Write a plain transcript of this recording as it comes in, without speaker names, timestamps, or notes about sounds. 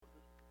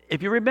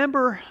If you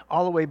remember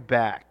all the way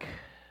back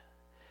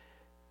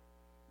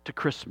to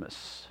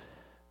Christmas,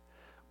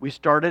 we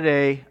started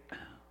a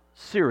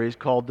series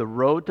called The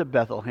Road to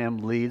Bethlehem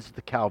Leads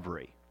to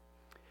Calvary.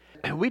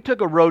 And we took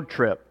a road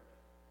trip.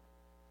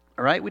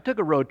 All right, we took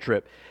a road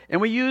trip.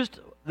 And we used,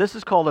 this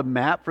is called a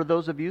map for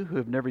those of you who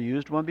have never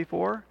used one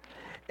before.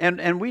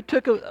 And we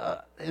took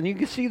and you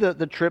can see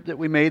the trip that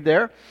we made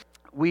there.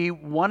 We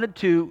wanted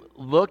to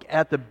look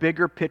at the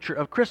bigger picture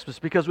of Christmas,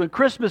 because when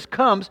Christmas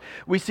comes,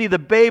 we see the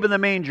babe in the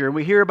manger, and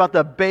we hear about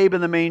the babe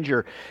in the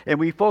manger, and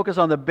we focus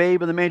on the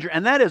babe in the manger,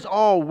 and that is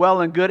all well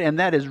and good, and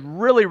that is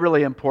really,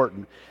 really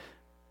important.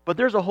 But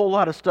there's a whole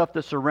lot of stuff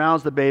that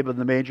surrounds the babe in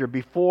the manger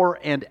before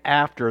and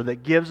after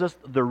that gives us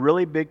the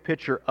really big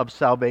picture of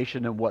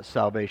salvation and what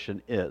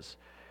salvation is.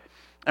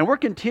 And we're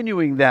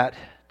continuing that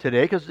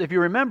today, because if you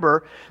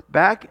remember,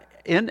 back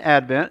in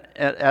Advent,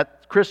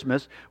 at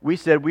Christmas, we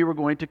said we were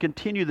going to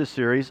continue the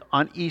series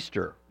on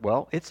Easter.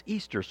 Well, it's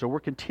Easter, so we're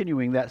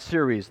continuing that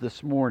series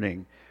this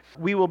morning.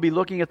 We will be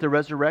looking at the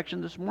resurrection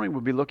this morning.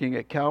 We'll be looking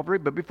at Calvary.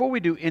 But before we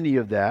do any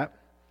of that,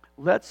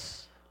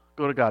 let's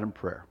go to God in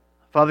prayer.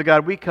 Father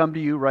God, we come to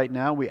you right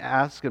now. We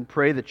ask and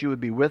pray that you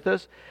would be with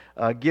us.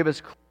 Give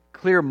us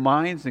clear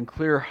minds and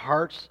clear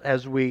hearts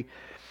as we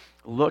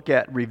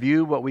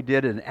review what we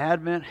did in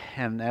Advent,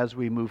 and as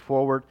we move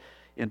forward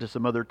into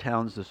some other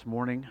towns this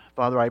morning.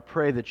 Father, I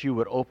pray that you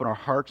would open our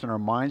hearts and our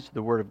minds to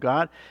the Word of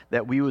God,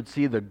 that we would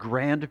see the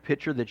grand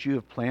picture that you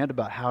have planned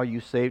about how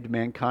you saved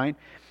mankind.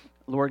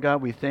 Lord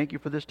God, we thank you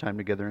for this time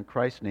together. In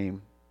Christ's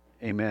name,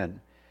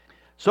 amen.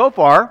 So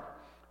far,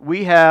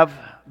 we have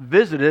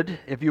visited,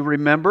 if you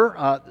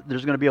remember,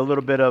 there's going to be a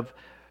little bit of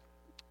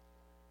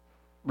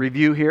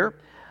review here.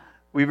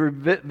 We've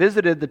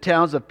visited the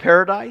towns of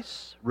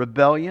Paradise,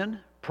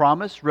 Rebellion,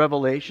 Promise,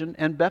 Revelation,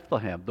 and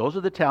Bethlehem. Those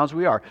are the towns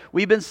we are.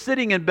 We've been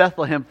sitting in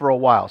Bethlehem for a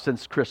while,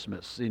 since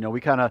Christmas. You know,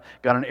 we kind of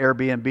got an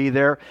Airbnb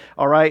there,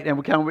 all right,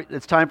 and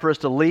it's time for us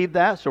to leave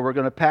that, so we're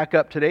going to pack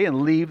up today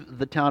and leave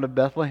the town of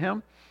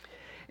Bethlehem.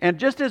 And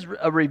just as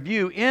a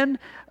review, in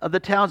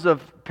the towns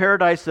of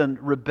Paradise and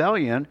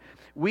Rebellion,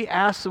 we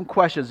asked some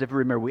questions. If you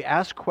remember, we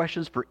asked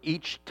questions for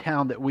each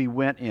town that we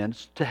went in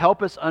to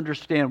help us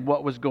understand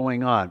what was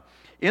going on.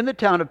 In the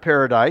town of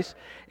Paradise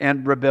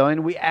and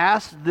Rebellion, we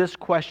asked this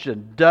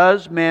question: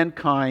 does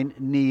mankind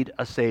need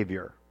a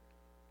Savior?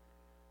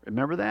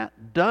 Remember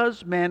that?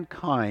 Does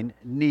mankind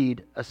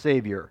need a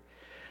Savior?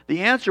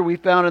 The answer we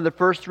found in the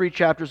first 3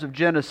 chapters of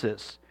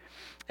Genesis.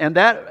 And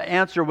that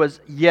answer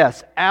was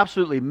yes,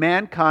 absolutely.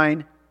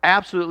 Mankind,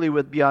 absolutely,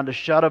 with beyond a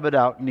shadow of a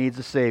doubt, needs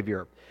a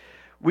Savior.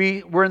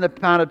 We were in the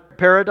town of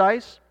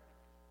Paradise,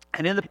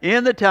 and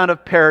in the town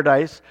of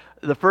Paradise,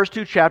 the first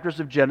 2 chapters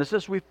of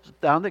Genesis, we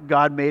found that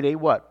God made a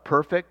what?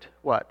 Perfect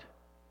what?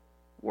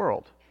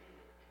 World.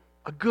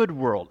 A good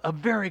world. A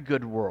very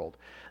good world.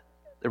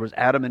 There was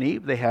Adam and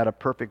Eve. They had a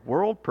perfect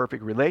world,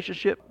 perfect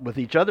relationship with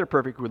each other,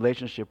 perfect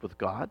relationship with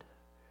God.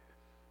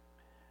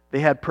 They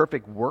had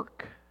perfect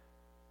work.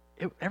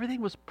 Everything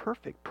was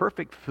perfect.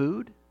 Perfect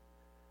food,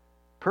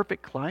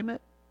 perfect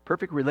climate,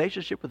 perfect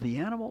relationship with the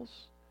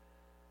animals.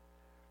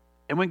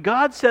 And when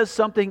God says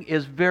something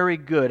is very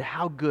good,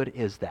 how good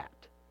is that?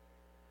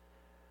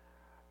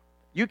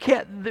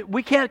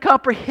 We can't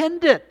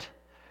comprehend it.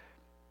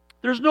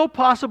 There's no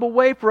possible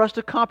way for us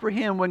to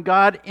comprehend when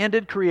God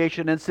ended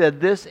creation and said,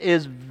 this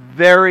is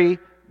very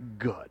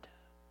good.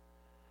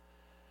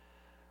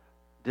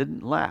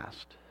 Didn't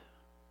last.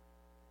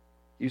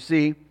 You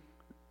see,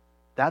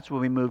 that's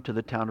when we moved to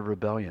the town of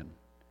Rebellion.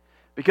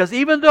 Because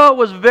even though it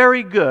was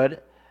very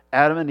good,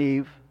 Adam and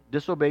Eve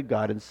disobeyed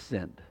God and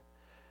sinned.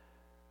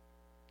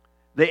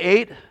 They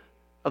ate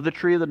of the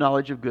tree of the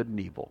knowledge of good and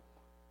evil,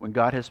 when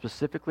God has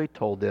specifically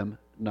told them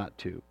not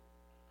to.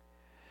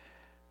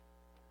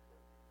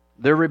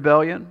 Their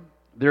rebellion,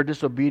 their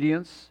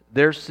disobedience,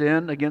 their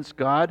sin against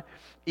God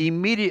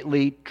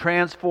immediately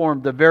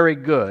transformed the very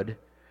good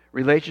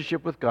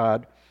relationship with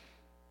God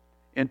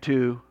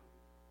into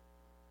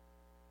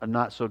a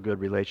not so good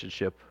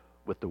relationship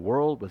with the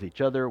world, with each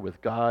other, with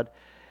God.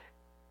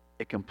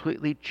 It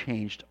completely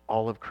changed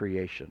all of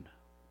creation.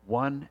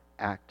 One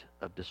act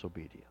of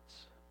disobedience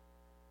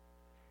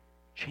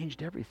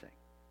changed everything.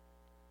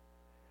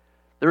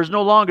 There was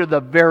no longer the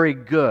very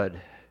good.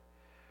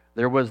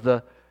 There was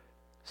the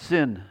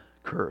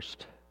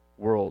sin-cursed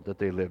world that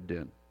they lived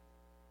in.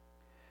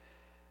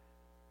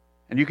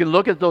 And you can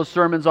look at those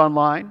sermons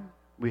online.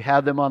 We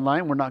have them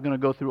online. We're not going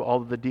to go through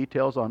all of the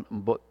details on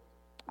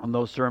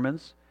those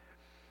sermons.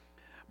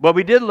 But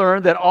we did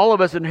learn that all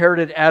of us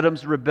inherited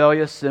Adam's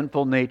rebellious,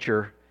 sinful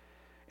nature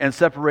and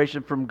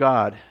separation from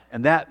God.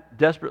 And that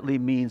desperately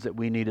means that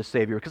we need a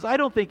Savior. Because I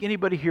don't think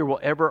anybody here will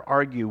ever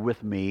argue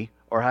with me,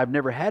 or I've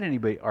never had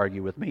anybody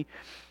argue with me,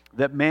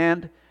 that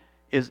man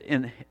is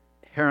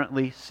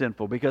inherently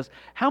sinful. Because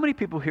how many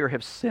people here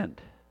have sinned?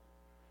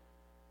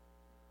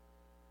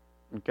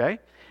 Okay?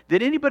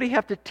 Did anybody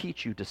have to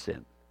teach you to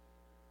sin?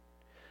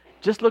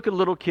 Just look at a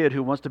little kid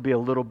who wants to be a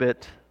little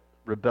bit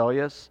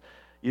rebellious.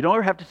 You don't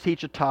ever have to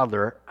teach a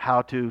toddler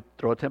how to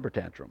throw a temper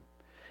tantrum.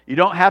 You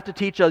don't have to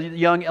teach a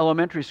young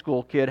elementary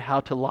school kid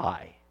how to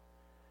lie.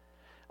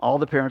 All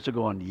the parents are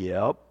going,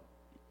 yep,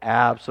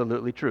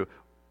 absolutely true.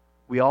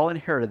 We all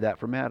inherited that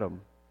from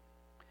Adam.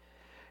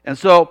 And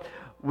so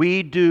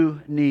we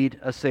do need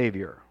a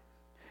Savior.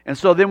 And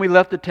so then we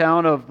left the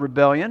town of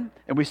rebellion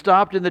and we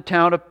stopped in the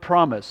town of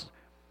promise.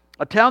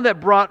 A town that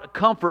brought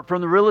comfort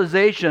from the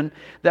realization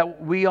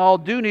that we all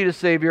do need a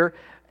Savior.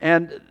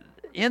 And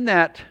in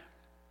that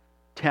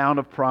town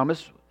of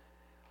promise,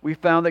 we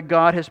found that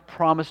God has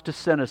promised to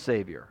send a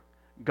Savior.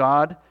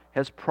 God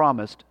has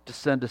promised to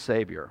send a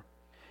Savior.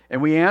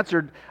 And we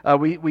answered,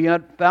 we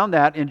found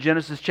that in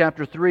Genesis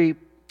chapter 3,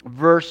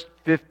 verse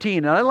 15.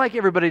 And I'd like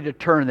everybody to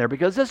turn there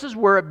because this is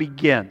where it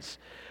begins.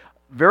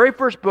 Very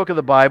first book of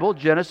the Bible,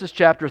 Genesis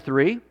chapter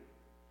 3.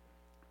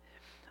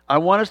 I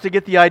want us to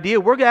get the idea.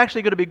 We're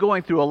actually going to be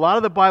going through a lot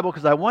of the Bible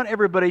because I want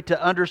everybody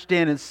to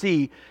understand and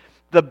see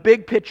the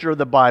big picture of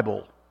the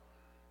Bible.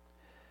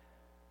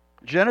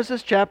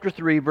 Genesis chapter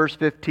 3, verse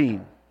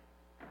 15.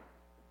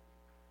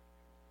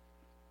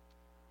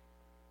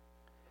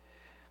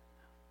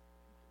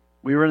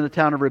 We were in the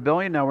town of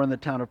rebellion, now we're in the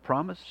town of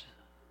promise.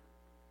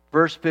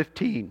 Verse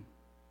 15.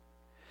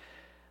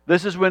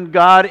 This is when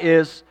God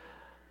is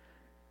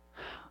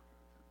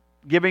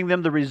giving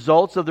them the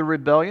results of the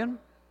rebellion.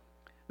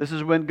 This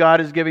is when God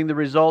is giving the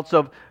results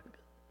of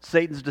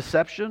Satan's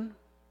deception.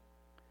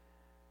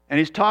 And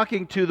He's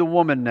talking to the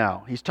woman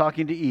now. He's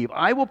talking to Eve.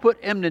 I will put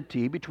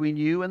enmity between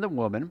you and the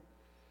woman,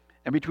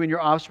 and between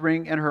your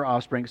offspring and her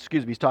offspring.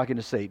 Excuse me, He's talking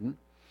to Satan.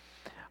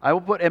 I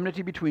will put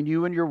enmity between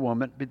you and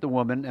the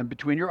woman, and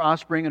between your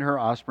offspring and her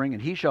offspring,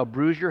 and he shall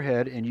bruise your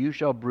head, and you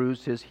shall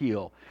bruise his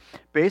heel.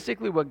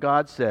 Basically, what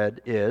God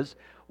said is,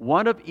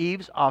 one of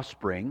Eve's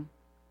offspring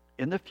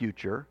in the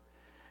future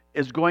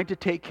is going to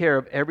take care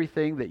of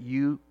everything that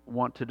you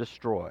want to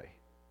destroy.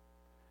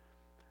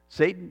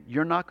 Satan,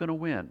 you're not going to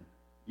win.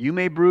 You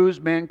may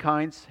bruise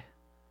mankind's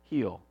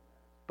heel,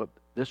 but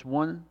this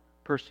one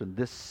person,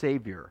 this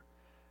Savior,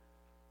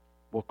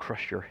 will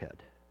crush your head.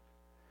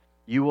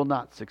 You will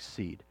not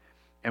succeed.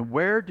 And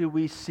where do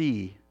we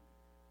see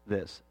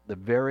this? The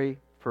very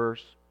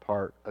first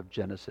part of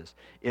Genesis.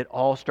 It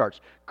all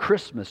starts.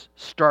 Christmas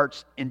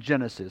starts in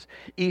Genesis.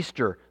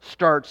 Easter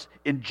starts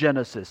in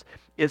Genesis.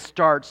 It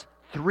starts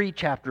 3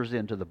 chapters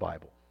into the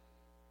Bible.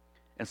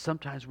 And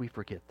sometimes we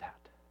forget that.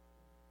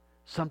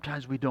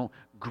 Sometimes we don't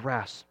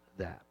grasp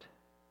that.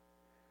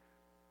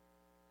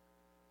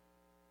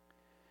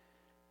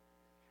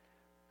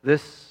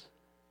 This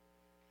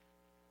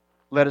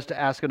led us to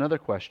ask another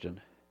question.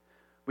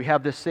 We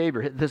have this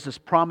Savior, this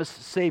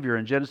promised Savior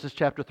in Genesis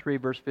chapter 3,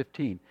 verse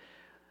 15.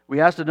 We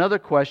asked another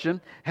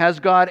question, has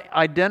God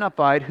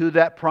identified who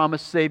that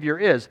promised Savior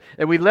is?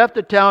 And we left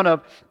the town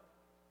of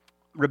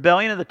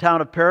rebellion and the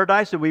town of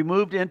paradise, and we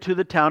moved into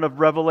the town of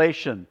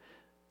revelation.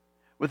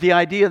 With the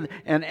idea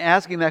and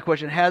asking that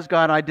question, has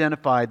God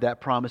identified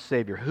that promised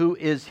Savior? Who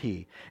is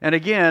He? And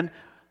again,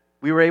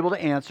 we were able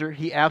to answer,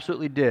 He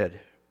absolutely did.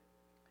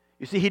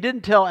 You see, He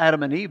didn't tell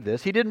Adam and Eve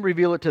this. He didn't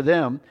reveal it to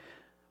them.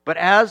 But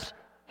as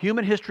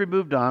human history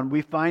moved on,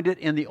 we find it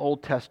in the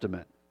Old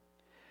Testament.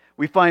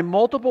 We find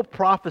multiple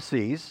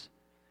prophecies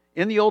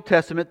in the Old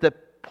Testament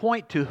that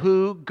point to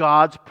who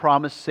God's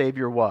promised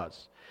Savior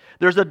was.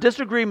 There's a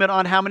disagreement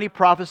on how many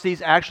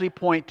prophecies actually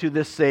point to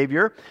this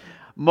Savior.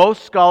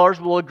 Most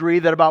scholars will agree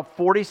that about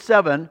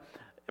 47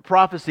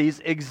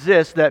 prophecies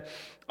exist that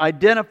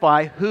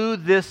identify who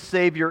this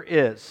Savior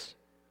is.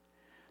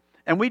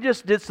 And we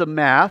just did some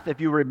math,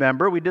 if you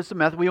remember. We did some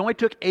math. We only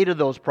took 8 of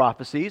those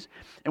prophecies.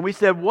 And we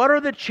said, what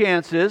are the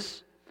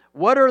chances,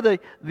 what are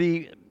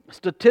the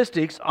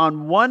statistics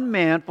on one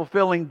man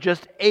fulfilling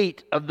just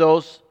 8 of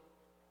those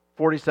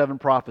 47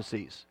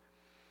 prophecies?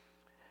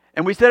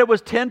 And we said it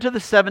was 10 to the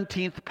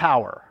 17th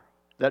power,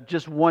 that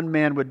just one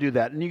man would do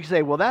that. And you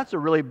say, well, that's a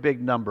really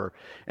big number.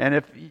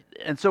 And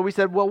so we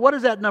said, well, what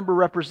does that number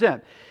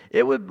represent?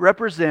 It would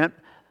represent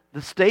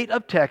the state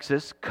of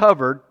Texas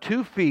covered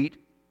 2 feet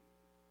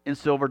in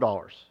silver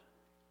dollars.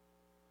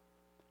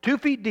 2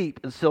 feet deep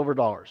in silver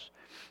dollars.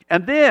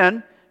 And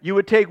then you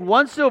would take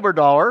one silver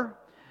dollar,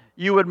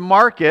 you would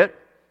mark it,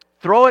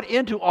 throw it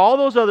into all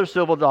those other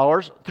silver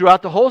dollars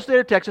throughout the whole state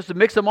of Texas and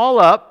mix them all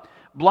up,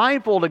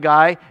 blindfold a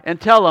guy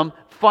and tell him,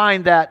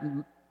 find that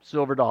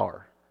silver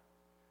dollar.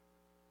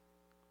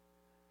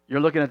 You're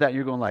looking at that and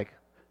you're going like,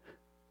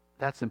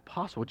 that's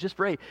impossible. Just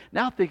for 8.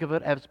 Now think of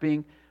it as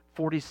being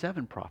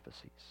 47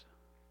 prophecies.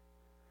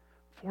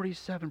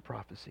 47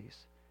 prophecies.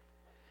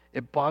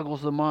 It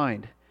boggles the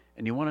mind.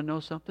 And you want to know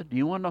something? Do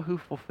you want to know who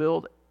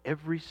fulfilled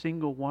every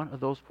single one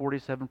of those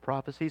 47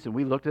 prophecies? And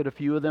we looked at a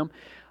few of them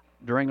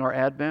during our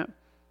Advent.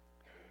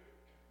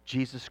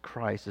 Jesus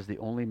Christ is the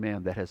only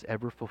man that has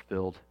ever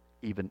fulfilled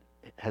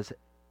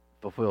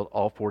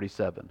all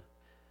 47.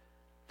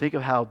 Think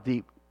of how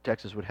deep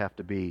Texas would have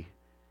to be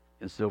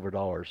in silver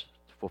dollars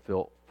to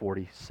fulfill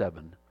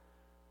 47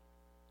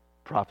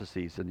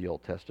 prophecies in the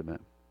Old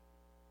Testament.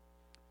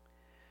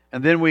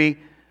 And then we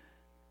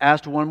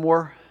asked one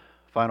more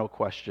final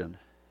question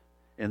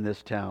in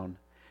this town.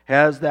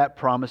 Has that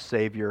promised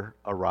Savior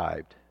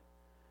arrived?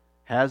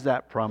 Has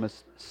that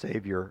promised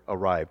Savior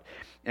arrived?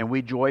 And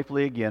we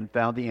joyfully again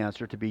found the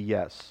answer to be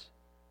yes.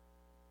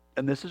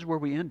 And this is where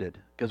we ended.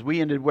 Because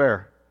we ended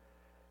where?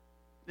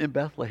 In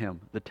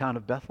Bethlehem, the town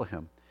of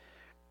Bethlehem.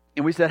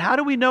 And we said, how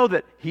do we know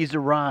that He's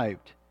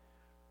arrived?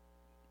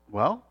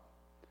 Well,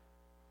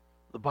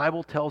 the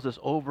Bible tells us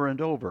over and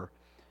over.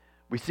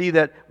 We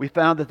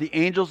found that the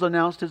angels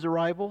announced His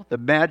arrival. The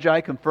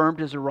Magi confirmed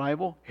His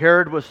arrival.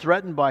 Herod was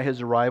threatened by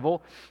His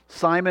arrival.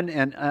 Simon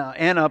and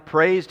Anna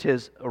praised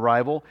His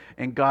arrival.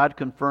 And God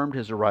confirmed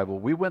His arrival.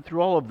 We went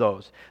through all of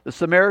those. The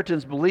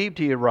Samaritans believed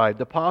He arrived.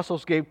 The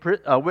apostles gave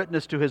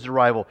witness to His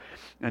arrival.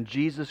 And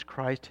Jesus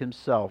Christ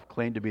Himself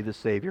claimed to be the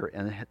Savior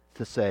and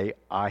to say,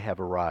 I have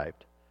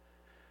arrived.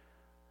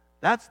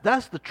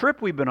 That's the trip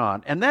we've been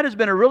on. And that has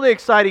been a really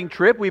exciting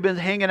trip. We've been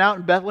hanging out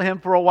in Bethlehem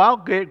for a while.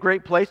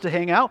 Great place to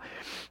hang out.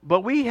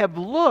 But we have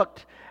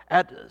looked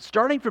at,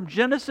 starting from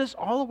Genesis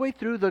all the way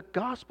through the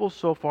Gospels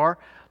so far,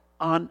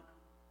 on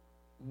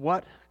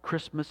what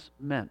Christmas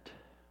meant.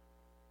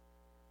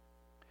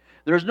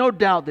 There's no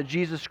doubt that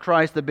Jesus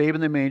Christ, the babe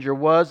in the manger,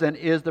 was and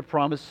is the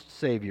promised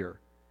Savior.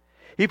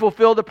 He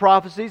fulfilled the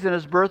prophecies, and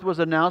His birth was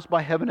announced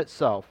by heaven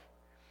itself.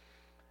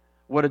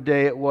 What a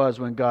day it was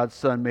when God's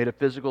Son made a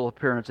physical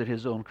appearance at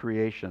His own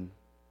creation.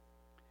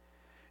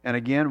 And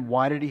again,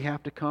 why did He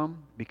have to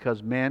come?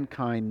 Because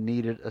mankind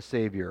needed a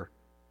Savior.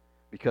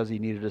 Because He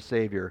needed a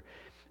Savior.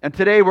 And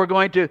today we're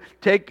going to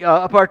take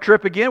up our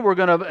trip again. We're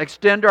going to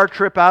extend our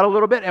trip out a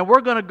little bit, and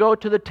we're going to go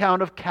to the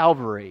town of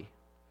Calvary.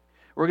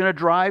 We're going to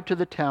drive to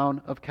the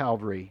town of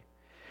Calvary.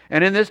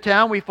 And in this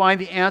town we find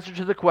the answer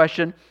to the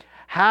question,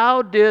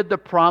 how did the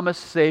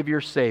promised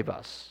Savior save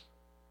us?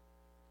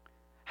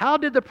 How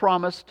did the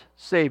promised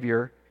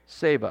Savior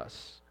save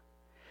us?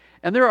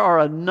 And there are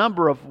a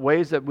number of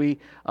ways that we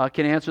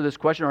can answer this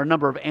question, or a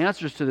number of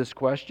answers to this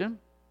question.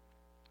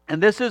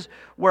 And this is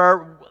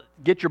where,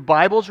 get your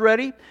Bibles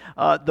ready.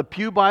 The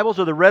pew Bibles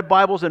or the red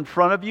Bibles in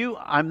front of you.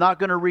 I'm not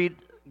going to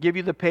give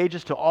you the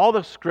pages to all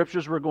the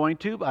scriptures we're going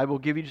to. I will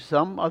give you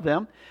some of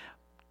them.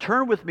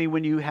 Turn with me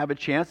when you have a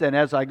chance, and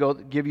as I go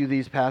give you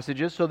these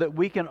passages, so that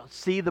we can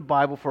see the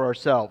Bible for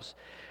ourselves.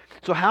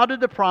 So how did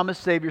the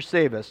promised Savior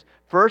save us?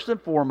 First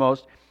and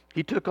foremost,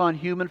 He took on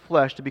human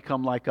flesh to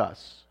become like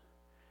us.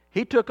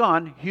 He took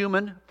on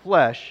human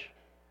flesh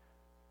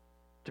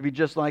to be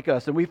just like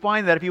us. And we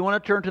find that if you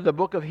want to turn to the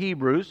book of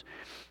Hebrews,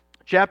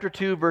 chapter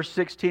 2, verse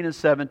 16 and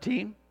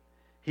 17.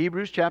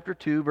 Hebrews chapter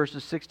 2,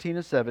 verses 16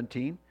 and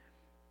 17.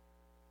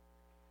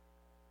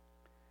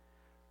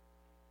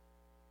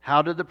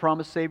 How did the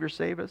promised Savior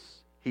save us?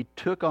 He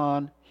took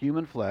on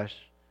human flesh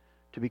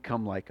to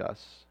become like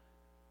us.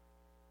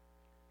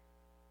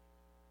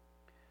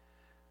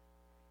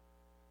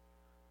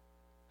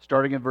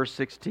 Starting in verse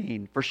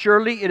 16. For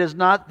surely it is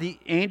not the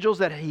angels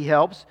that He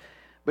helps,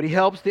 but He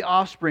helps the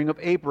offspring of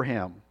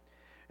Abraham.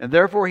 And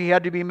therefore He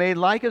had to be made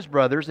like His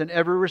brothers in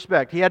every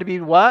respect. He had to be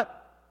what?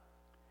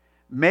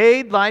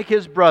 Made like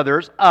His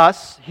brothers,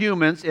 us,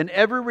 humans, in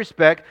every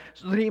respect,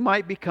 so that He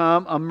might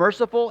become a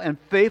merciful and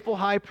faithful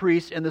high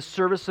priest in the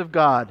service of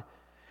God,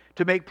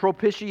 to make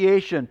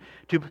propitiation,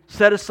 to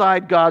set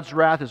aside God's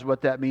wrath is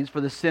what that means, for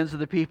the sins of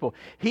the people.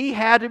 He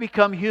had to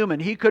become human.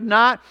 He could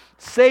not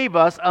save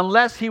us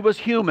unless He was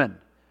human.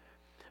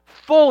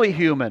 Fully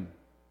human.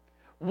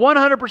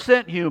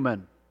 100%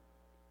 human.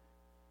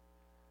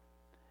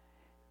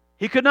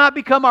 He could not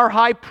become our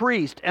high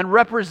priest and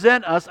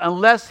represent us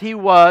unless He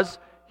was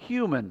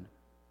human.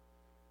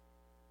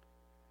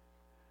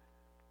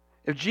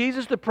 If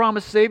Jesus, the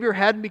promised Savior,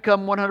 hadn't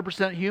become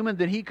 100% human,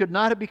 then He could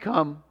not have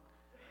become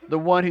the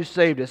one who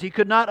saved us. He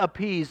could not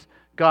appease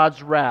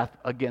God's wrath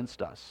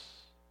against us.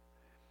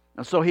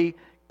 And so He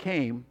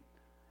came.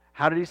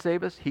 How did He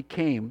save us? He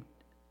came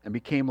and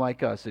became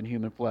like us in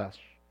human flesh.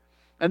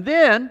 And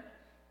then,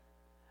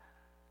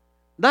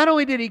 not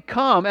only did He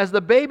come as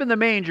the babe in the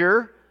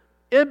manger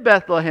in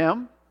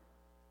Bethlehem,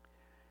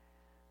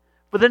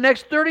 for the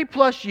next 30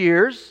 plus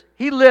years,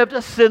 He lived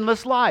a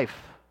sinless life.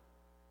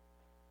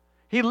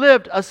 He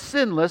lived a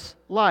sinless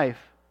life.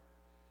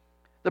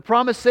 The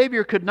promised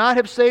Savior could not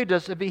have saved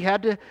us if He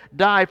had to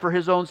die for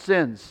His own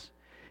sins.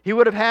 He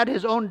would have had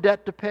His own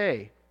debt to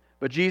pay.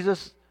 But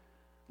Jesus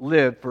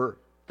lived for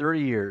 30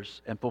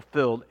 years and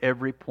fulfilled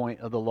every point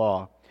of the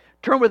law.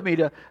 Turn with me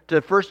to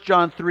 1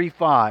 John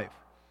 3:5.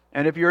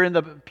 And if you're in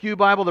the Pew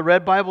Bible, the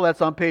red Bible,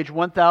 that's on page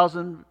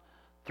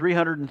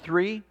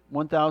 1303.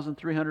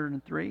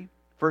 1303.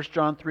 1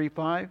 John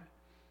 3:5.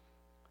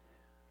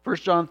 1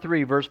 John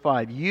 3, verse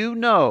 5. You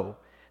know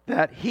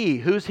that He,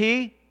 who's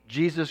He?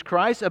 Jesus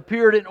Christ,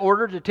 appeared in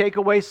order to take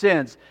away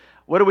sins.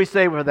 What do we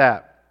say for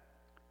that?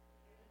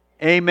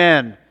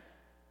 Amen.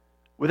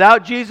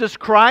 Without Jesus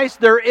Christ,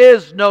 there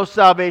is no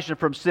salvation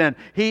from sin.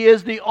 He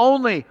is the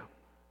only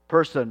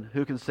person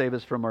who can save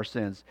us from our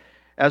sins.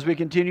 As we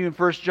continue in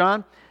 1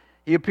 John,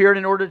 He appeared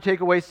in order to take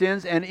away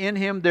sins, and in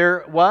Him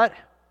there, what?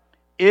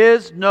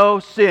 Is no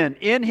sin.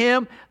 In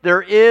Him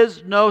there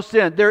is no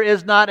sin. There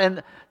is not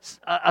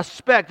a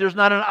speck, there's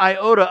not an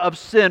iota of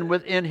sin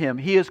within Him.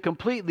 He is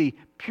completely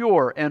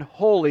pure and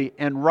holy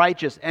and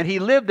righteous. And He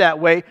lived that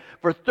way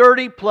for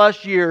 30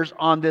 plus years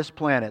on this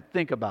planet.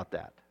 Think about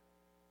that.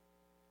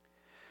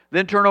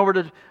 Then turn over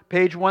to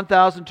page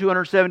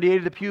 1278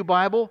 of the Pew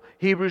Bible,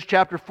 Hebrews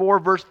chapter 4,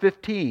 verse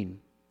 15.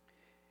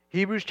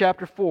 Hebrews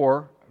chapter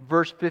 4,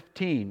 verse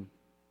 15.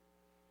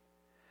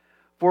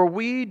 For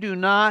we do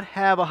not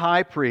have a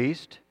high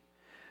priest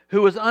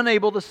who is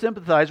unable to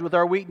sympathize with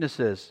our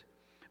weaknesses,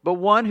 but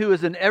one who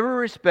is in every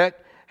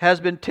respect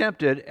has been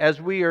tempted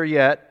as we are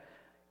yet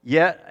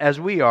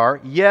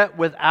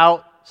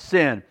without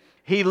sin.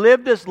 He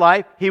lived this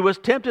life. He was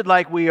tempted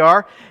like we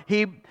are.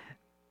 He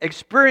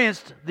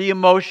experienced the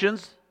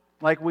emotions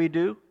like we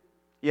do,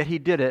 yet He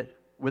did it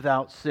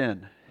without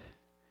sin.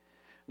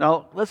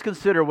 Now, let's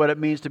consider what it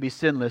means to be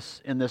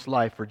sinless in this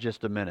life for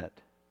just a minute.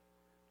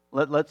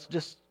 Let's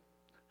just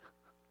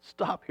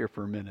stop here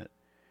for a minute.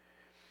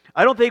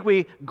 I don't think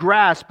we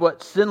grasp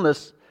what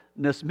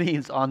sinlessness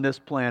means on this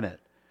planet.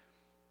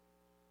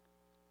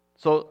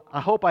 So I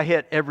hope I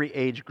hit every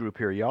age group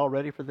here. Y'all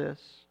ready for this?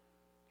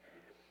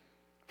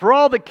 For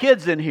all the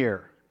kids in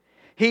here,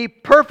 he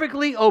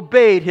perfectly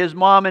obeyed his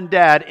mom and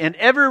dad in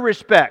every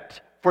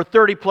respect for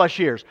 30 plus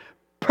years.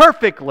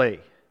 Perfectly.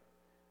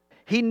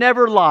 He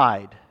never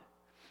lied.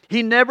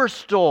 He never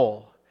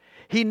stole.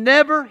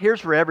 Here's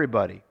for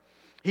everybody.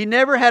 He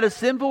never had a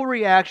sinful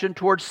reaction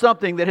towards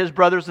something that his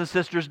brothers and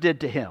sisters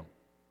did to him.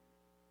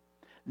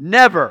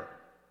 Never.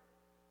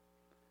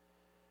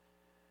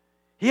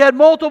 He had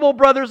multiple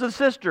brothers and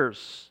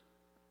sisters.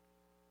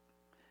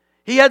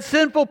 He had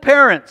sinful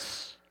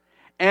parents.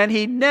 And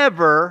he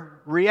never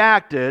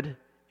reacted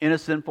in a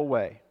sinful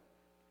way.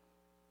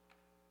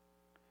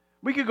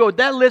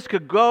 That list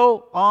could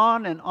go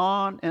on and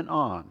on and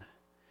on.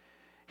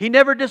 He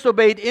never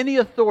disobeyed any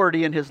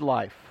authority in his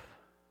life.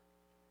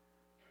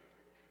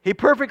 He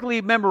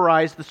perfectly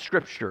memorized the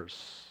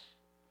Scriptures.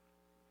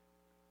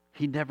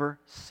 He never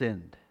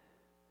sinned.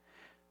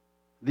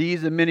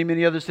 These and many,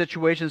 many other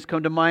situations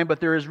come to mind, but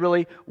there is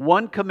really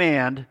one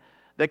command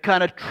that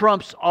kind of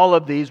trumps all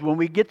of these when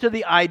we get to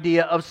the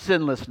idea of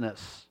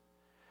sinlessness.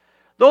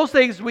 Those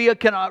things we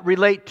cannot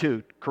relate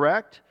to,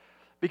 correct?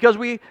 Because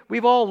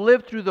we've all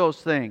lived through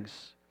those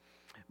things.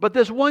 But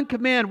this one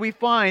command we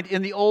find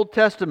in the Old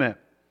Testament,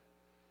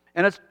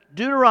 and it's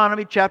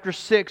Deuteronomy chapter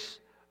 6,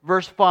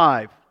 verse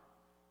 5.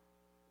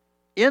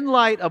 In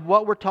light of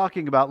what we're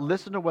talking about,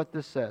 listen to what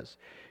this says.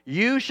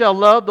 You shall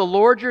love the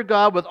Lord your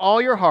God with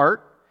all your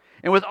heart,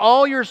 and with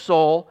all your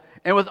soul,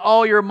 and with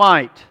all your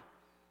might.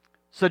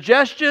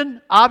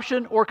 Suggestion,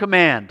 option, or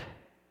command?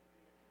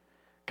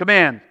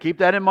 Command. Keep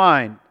that in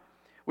mind.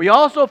 We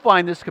also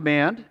find this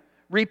command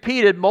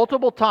repeated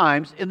multiple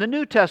times in the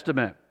New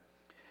Testament.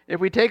 If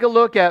we take a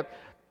look at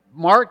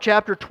Mark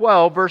chapter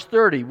 12, verse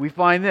 30, we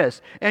find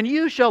this. And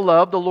you shall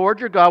love the Lord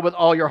your God with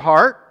all your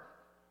heart,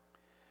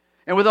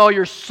 and with all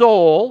your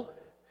soul,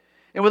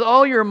 and with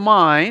all your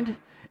mind,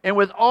 and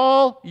with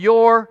all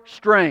your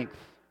strength.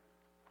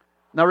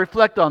 Now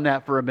reflect on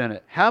that for a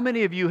minute. How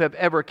many of you have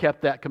ever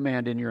kept that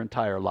command in your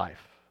entire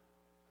life?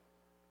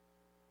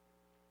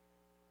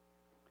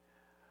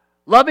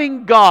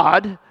 Loving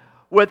God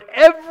with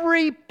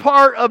every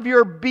part of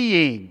your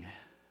being.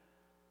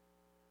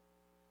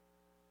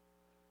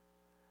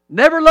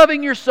 Never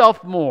loving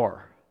yourself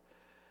more.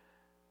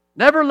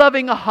 Never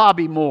loving a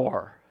hobby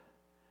more.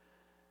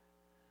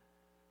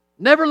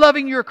 Never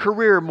loving your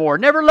career more.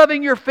 Never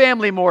loving your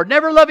family more.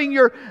 Never loving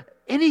your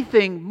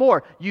anything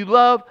more. You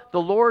love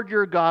the Lord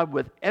your God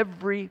with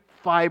every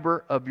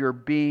fiber of your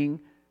being,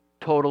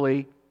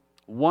 totally,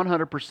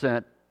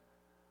 100%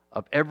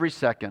 of every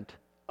second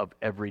of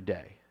every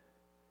day.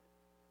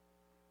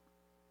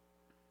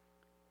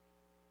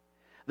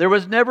 There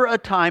was never a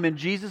time in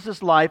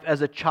Jesus' life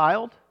as a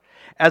child,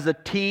 as a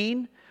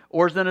teen,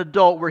 or as an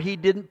adult where he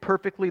didn't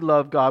perfectly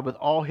love God with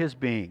all his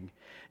being.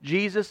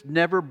 Jesus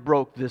never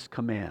broke this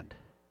command.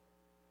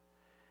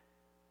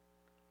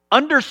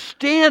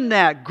 Understand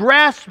that.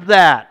 Grasp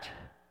that.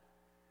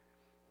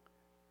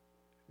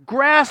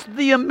 Grasp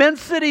the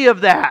immensity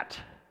of that.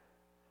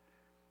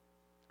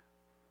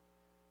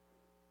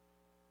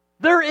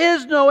 There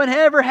is no and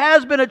ever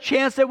has been a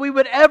chance that we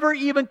would ever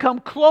even come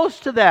close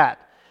to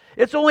that.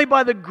 It's only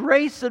by the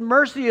grace and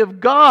mercy of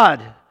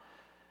God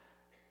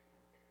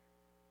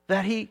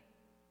that He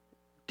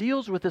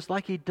deals with us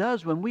like He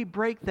does when we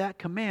break that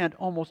command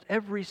almost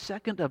every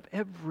second of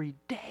every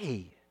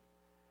day.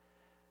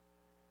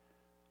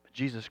 But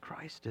Jesus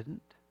Christ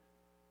didn't.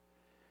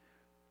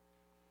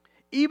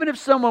 Even if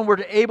someone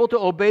were able to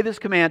obey this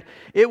command,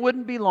 it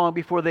wouldn't be long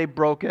before they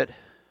broke it.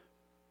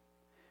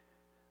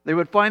 They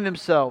would find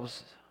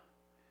themselves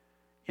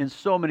in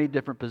so many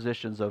different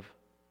positions of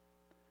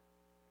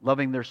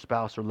loving their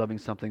spouse or loving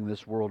something in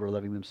this world or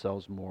loving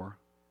themselves more.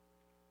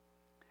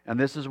 And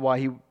this is why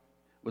He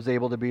was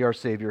able to be our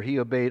Savior. He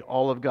obeyed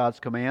all of God's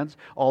commands,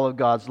 all of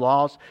God's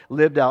laws,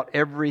 lived out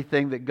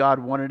everything that God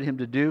wanted Him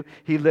to do.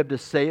 He lived a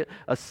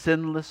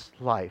sinless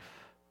life.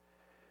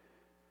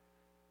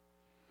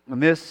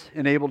 And this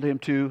enabled Him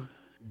to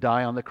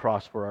die on the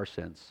cross for our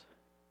sins.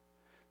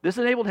 This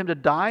enabled Him to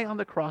die on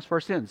the cross for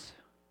our sins.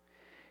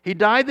 He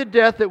died the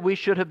death that we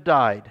should have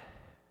died.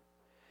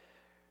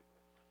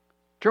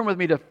 Turn with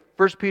me to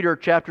 1 Peter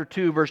chapter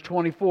 2, verse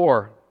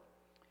 24.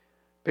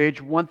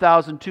 Page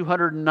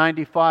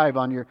 1295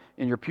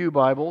 in your pew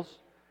Bibles.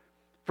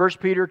 1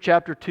 Peter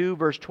chapter 2,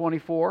 verse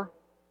 24.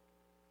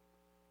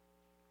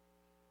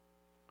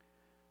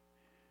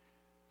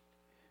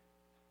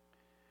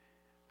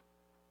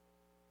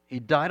 He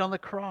died on the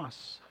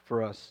cross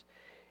for us.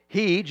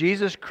 He,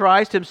 Jesus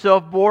Christ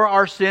Himself, bore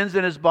our sins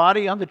in His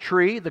body on the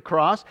tree, the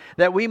cross,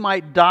 that we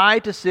might die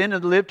to sin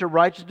and live to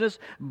righteousness.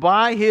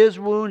 By His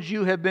wounds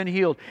you have been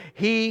healed.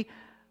 He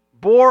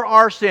bore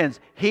our sins.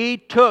 He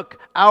took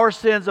our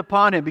sins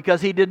upon Him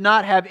because He did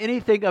not have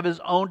anything of His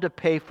own to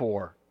pay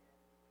for.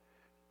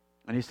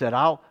 And He said,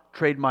 I'll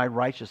trade my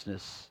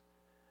righteousness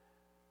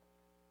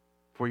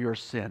for your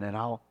sin, and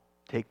I'll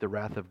take the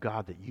wrath of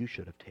God that you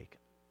should have taken.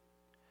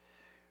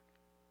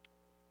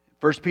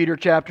 1 Peter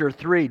chapter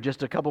 3,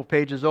 just a couple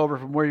pages over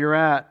from where you're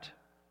at.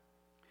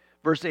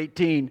 Verse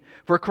 18,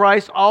 for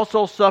Christ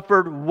also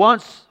suffered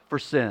once for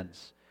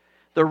sins,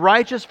 the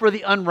righteous for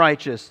the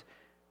unrighteous,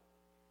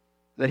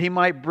 that He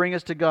might bring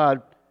us to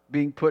God,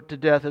 being put to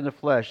death in the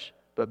flesh,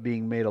 but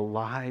being made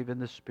alive in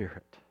the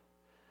Spirit.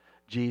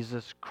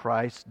 Jesus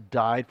Christ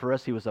died for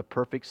us. He was a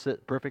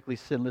perfectly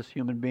sinless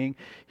human being.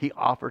 He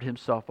offered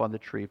Himself on the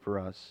tree for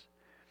us.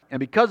 And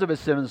because of His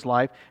sinless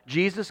life,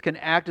 Jesus can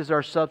act as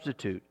our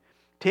substitute,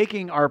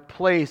 taking our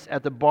place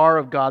at the bar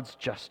of God's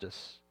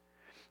justice.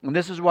 And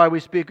this is why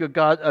we speak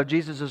of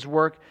Jesus'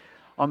 work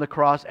on the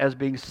cross as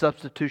being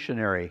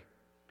substitutionary.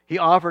 He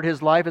offered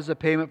His life as a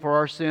payment for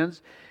our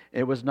sins.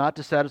 It was not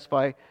to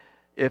satisfy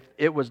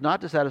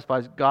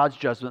God's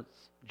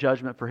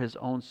judgment for His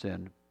own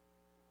sin,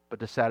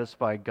 but to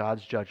satisfy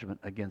God's judgment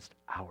against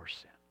our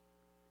sin.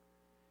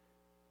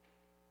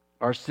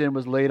 Our sin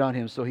was laid on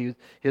Him so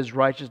His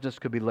righteousness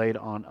could be laid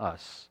on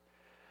us.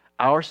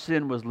 Our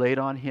sin was laid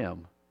on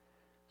Him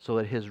so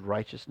that His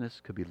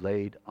righteousness could be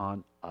laid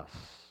on us.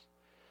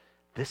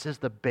 This is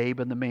the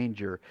babe in the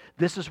manger.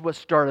 This is what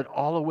started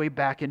all the way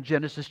back in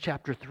Genesis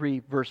chapter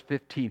 3, verse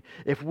 15.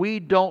 If we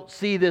don't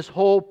see this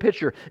whole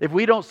picture, if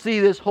we don't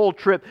see this whole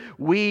trip,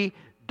 we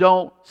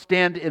don't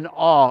stand in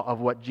awe of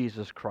what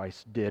Jesus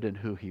Christ did and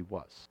who He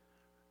was.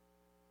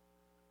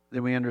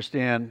 Then we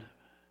understand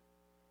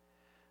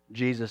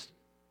Jesus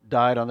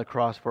died on the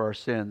cross for our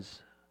sins.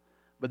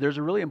 But there's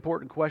a really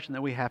important question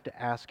that we have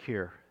to ask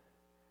here,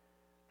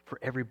 for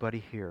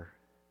everybody here.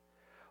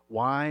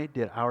 Why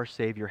did our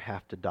Savior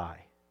have to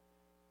die?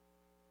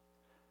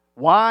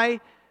 Why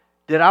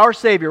did our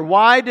Savior,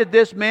 why did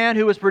this man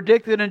who was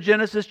predicted in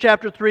Genesis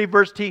chapter 3,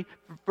 verse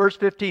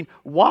 15,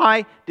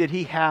 why did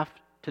He have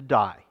to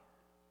die?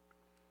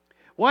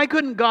 Why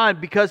couldn't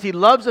God, because He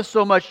loves us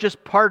so much,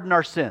 just pardon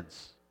our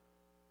sins?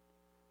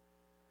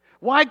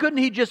 Why couldn't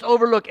He just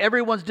overlook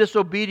everyone's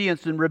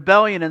disobedience and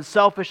rebellion and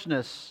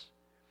selfishness?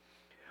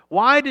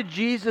 Why did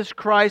Jesus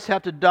Christ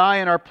have to die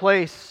in our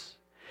place?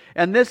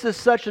 And this is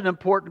such an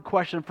important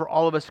question for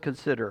all of us to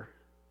consider.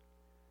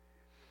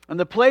 And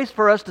the place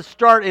for us to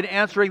start in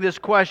answering this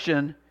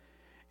question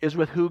is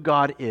with who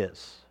God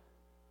is.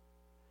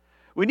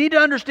 We need to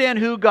understand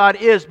who God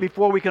is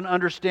before we can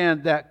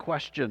understand that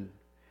question.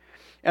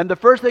 And the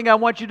first thing I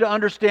want you to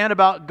understand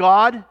about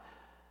God,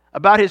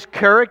 about His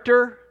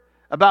character,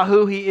 about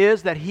who He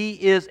is, that He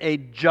is a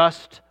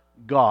just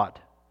God.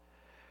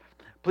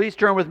 Please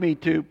turn with me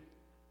to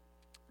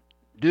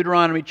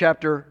Deuteronomy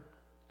chapter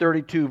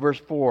 32, verse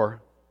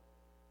 4.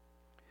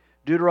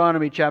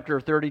 Deuteronomy chapter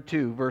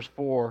 32, verse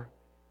 4.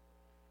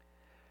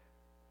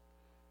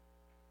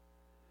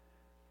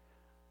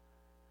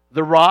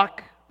 The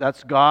rock,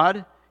 that's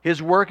God. His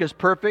work is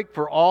perfect,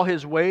 for all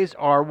His ways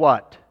are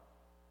what?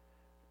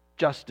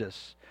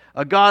 Justice.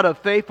 A God of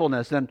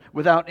faithfulness and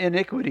without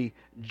iniquity,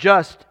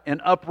 just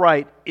and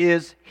upright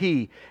is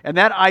He. And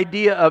that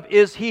idea of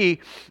is He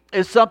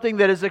is something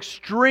that is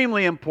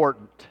extremely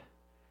important.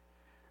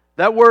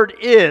 That word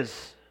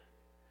is,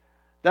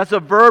 that's a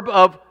verb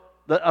of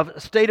a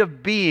state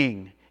of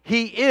being.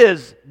 He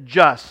is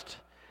just.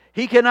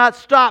 He cannot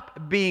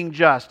stop being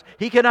just.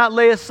 He cannot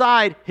lay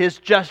aside His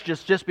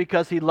justice just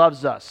because He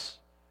loves us.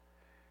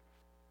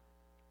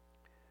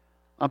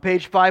 On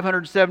page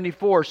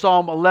 574,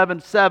 Psalm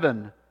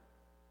 11:7.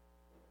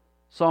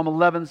 Psalm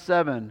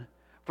 11:7.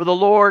 For the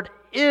Lord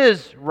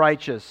is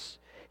righteous.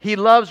 He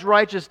loves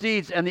righteous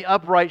deeds, and the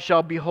upright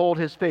shall behold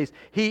His face.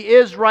 He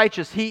is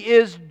righteous. He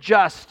is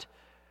just.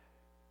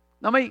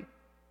 Now, let me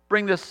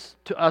bring this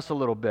to us a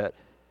little bit.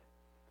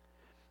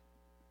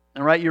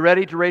 All right, you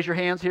ready to raise your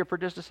hands here for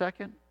just a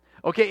second?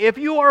 Okay, if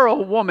you are a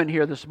woman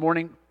here this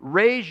morning,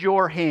 raise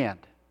your hand.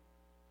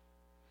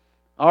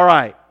 All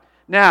right.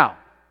 Now,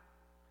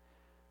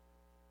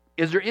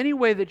 is there any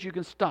way that you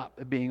can stop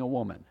being a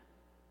woman?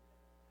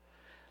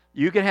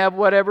 You can have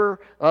whatever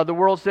the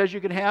world says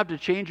you can have to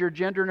change your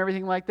gender and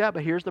everything like that,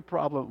 but here's the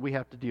problem we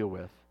have to deal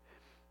with.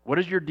 What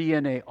does your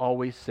DNA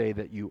always say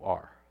that you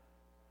are?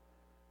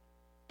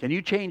 Can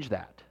you change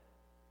that?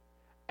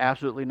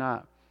 Absolutely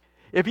not.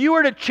 If you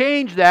were to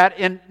change that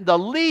in the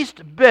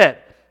least bit,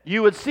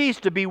 you would cease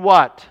to be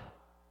what?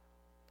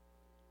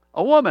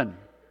 A woman.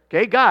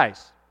 Okay,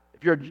 guys,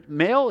 if you're a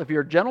male, if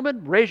you're a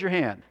gentleman, raise your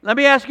hand. Let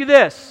me ask you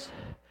this.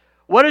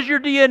 What does your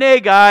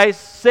DNA, guys,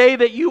 say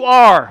that you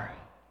are?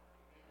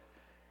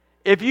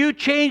 If you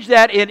change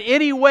that in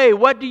any way,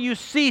 what do you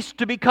cease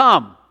to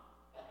become?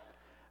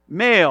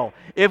 Male.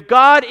 If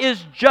God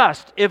is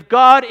just, if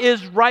God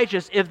is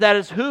righteous, if that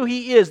is who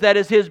He is, that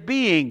is His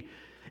being,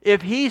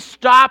 if He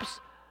stops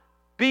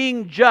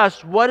being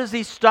just, what does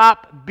He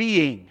stop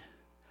being?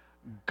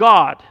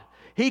 God.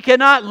 He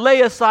cannot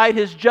lay aside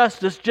His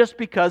justice just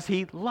because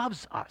He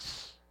loves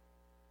us.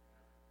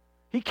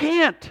 He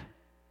can't.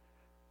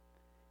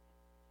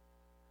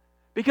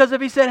 Because if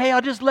He said, hey,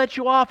 I'll just let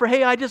you off, or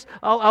hey,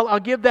 I'll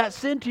give that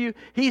sin to you,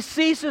 He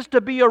ceases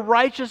to be a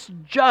righteous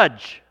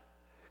judge.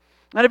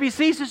 And if He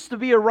ceases to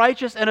be a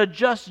righteous and a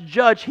just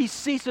judge, He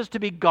ceases to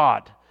be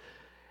God.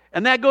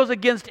 And that goes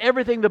against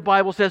everything the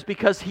Bible says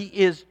because He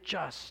is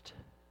just.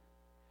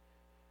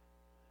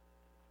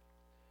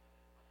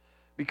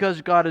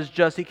 Because God is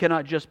just, He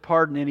cannot just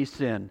pardon any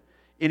sin,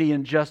 any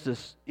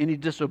injustice, any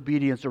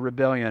disobedience or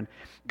rebellion.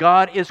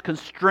 God is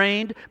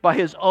constrained by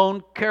His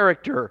own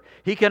character.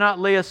 He cannot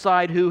lay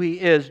aside who He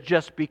is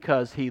just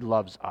because He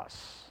loves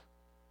us.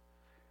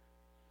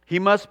 He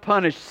must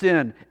punish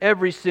sin,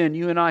 every sin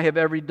you and I have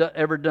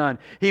ever done.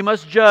 He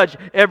must judge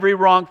every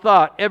wrong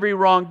thought, every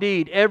wrong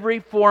deed, every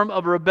form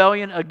of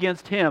rebellion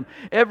against Him,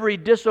 every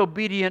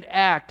disobedient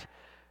act.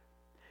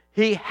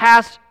 He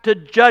has to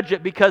judge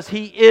it because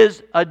He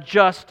is a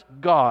just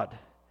God.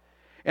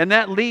 And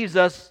that leaves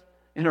us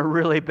in a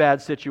really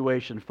bad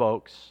situation,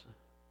 folks.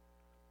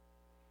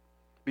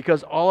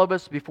 Because all of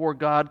us before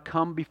God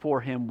come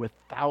before Him with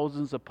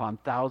thousands upon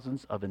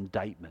thousands of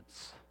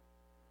indictments.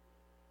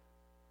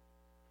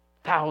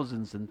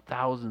 Thousands and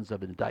thousands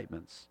of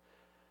indictments.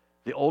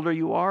 The older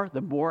you are,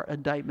 the more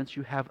indictments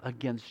you have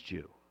against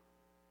you.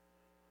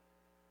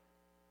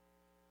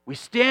 We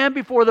stand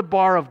before the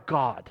bar of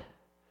God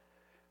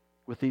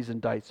with these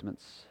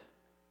indictments.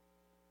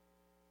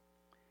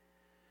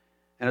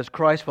 And as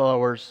Christ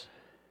followers,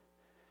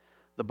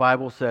 the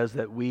Bible says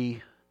that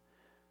we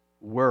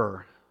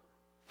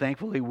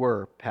thankfully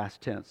were,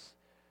 past tense,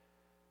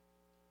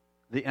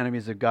 the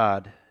enemies of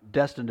God,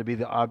 destined to be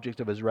the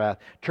object of His wrath.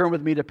 Turn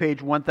with me to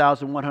page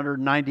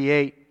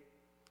 1198,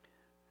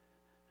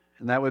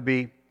 and that would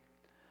be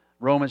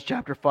Romans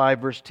chapter 5,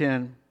 verse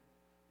 10.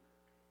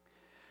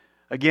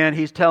 Again,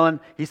 he's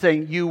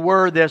saying, you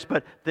were this,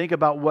 but think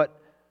about what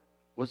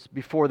was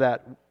before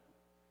that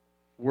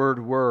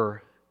word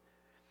were.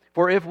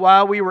 For if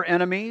while we were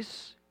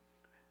enemies,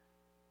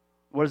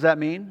 what does that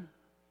mean?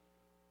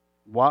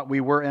 What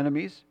we were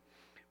enemies?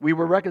 We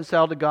were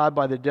reconciled to God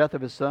by the death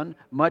of His Son.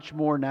 Much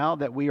more now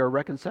that we are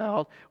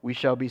reconciled, we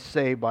shall be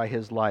saved by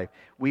His life.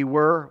 We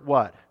were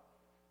what?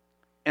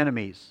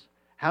 Enemies.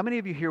 How many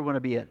of you here want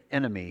to be an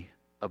enemy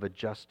of a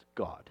just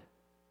God?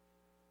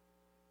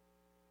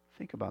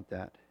 Think about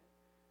that.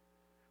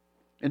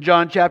 In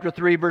John chapter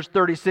 3, verse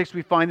 36,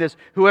 we find this.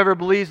 Whoever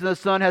believes in the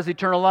Son has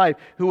eternal life.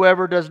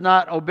 Whoever does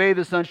not obey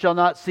the Son shall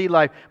not see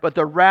life, but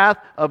the wrath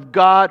of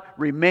God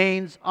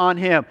remains on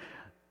him.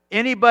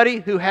 Anybody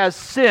who has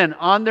sin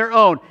on their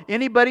own,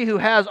 anybody who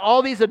has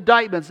all these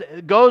indictments,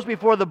 goes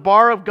before the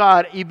bar of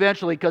God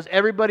eventually, because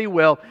everybody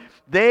will.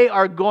 They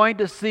are going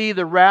to see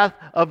the wrath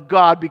of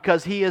God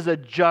because He is a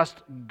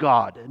just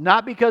God.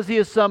 Not because He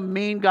is some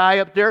mean guy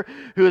up there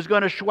who is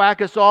going to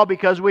schwack us all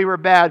because we were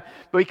bad,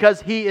 but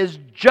because He is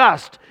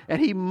just and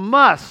He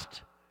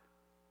must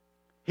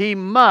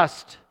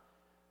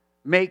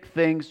make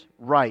things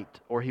right,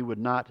 or He would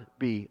not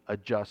be a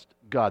just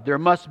God. There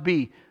must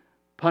be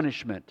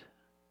punishment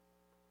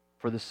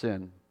for the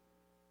sin.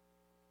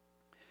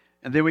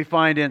 And then we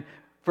find in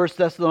 1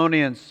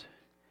 Thessalonians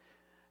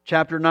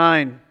chapter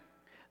 9,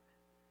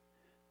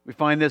 we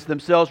find this,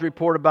 themselves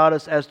report about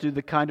us as to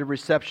the kind of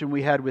reception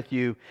we had with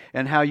you,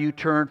 and how you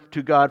turned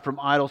to God from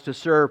idols to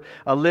serve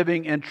a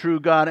living and true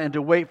God, and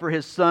to wait for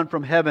His Son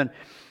from heaven,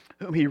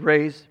 whom He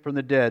raised from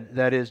the dead,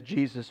 that is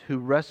Jesus, who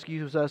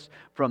rescues us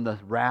from the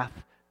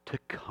wrath to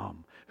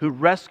come. Who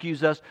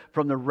rescues us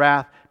from the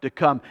wrath to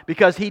come.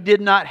 Because He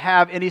did not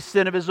have any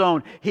sin of His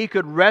own. He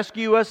could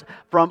rescue us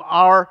from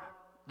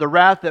the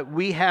wrath that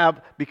we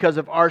have because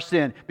of our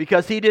sin.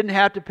 Because He didn't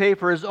have to pay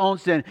for His own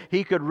sin.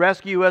 He could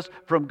rescue us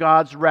from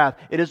God's wrath.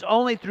 It is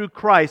only through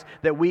Christ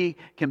that we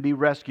can be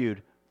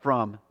rescued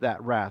from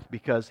that wrath,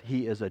 because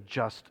He is a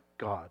just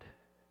God.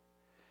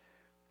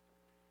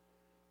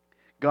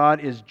 God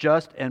is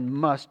just and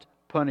must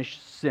punish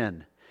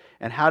sin.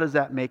 And how does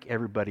that make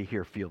everybody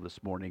here feel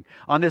this morning?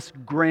 On this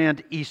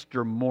grand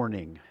Easter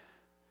morning.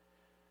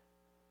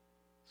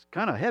 It's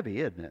kind of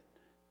heavy, isn't it?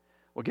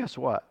 Well, guess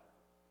what?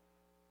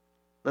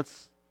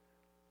 Let's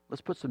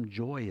put some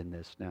joy in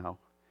this now.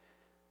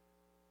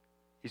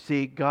 You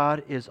see,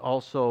 God is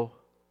also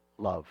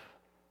love.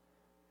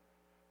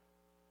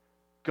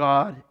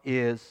 God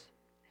is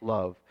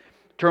love.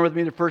 Turn with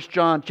me to 1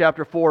 John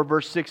chapter 4,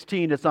 verse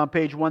 16. It's on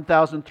page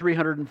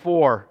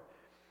 1304.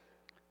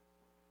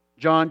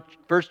 1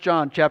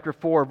 John chapter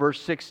 4,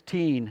 verse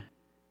 16.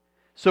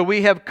 So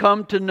we have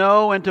come to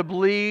know and to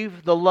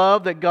believe the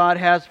love that God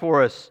has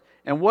for us.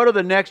 And what are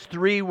the next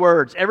three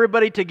words?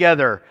 Everybody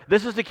together.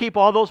 This is to keep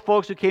all those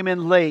folks who came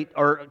in late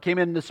or came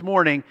in this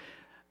morning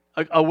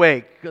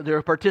awake.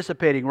 They're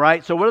participating,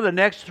 right? So what are the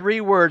next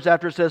three words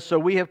after it says, so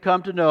we have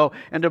come to know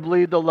and to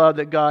believe the love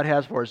that God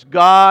has for us?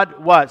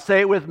 God, what?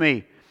 Say it with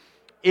me.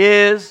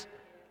 Is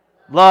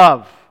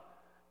love.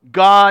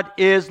 God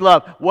is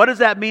love. What does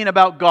that mean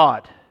about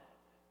God?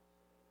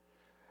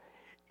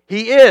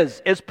 He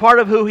is. It's part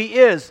of who He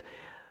is.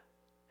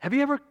 Have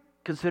you ever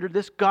considered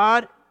this?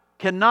 God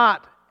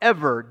cannot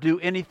ever do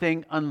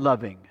anything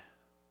unloving.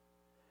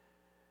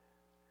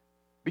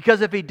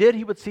 Because if He did,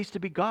 He would cease to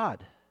be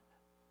God.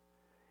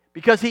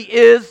 Because He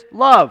is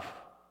love.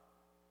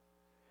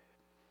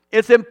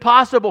 It's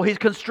impossible. He's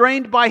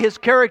constrained by His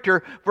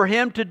character for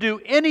Him to do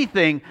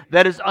anything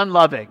that is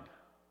unloving.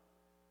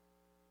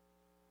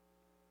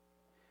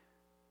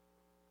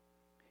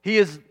 He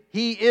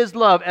is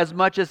love as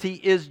much as He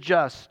is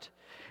just.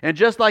 And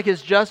just like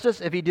His justice,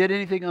 if He did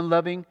anything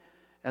unloving,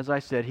 as I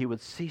said, He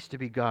would cease to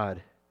be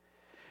God.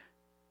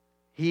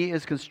 He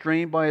is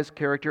constrained by His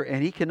character,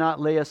 and He cannot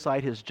lay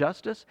aside His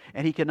justice,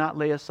 and He cannot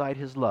lay aside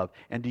His love.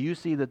 And do you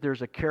see that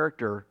there's a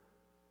character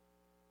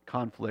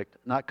conflict,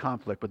 not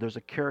conflict, but there's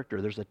a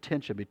character, there's a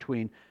tension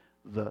between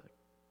the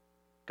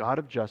God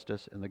of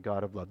justice and the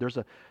God of love. There's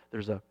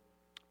a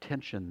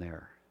tension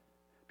there,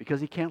 because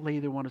He can't lay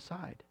either one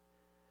aside.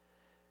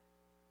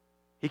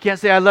 He can't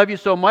say, I love you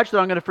so much that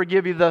I'm going to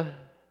forgive you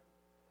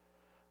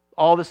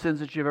all the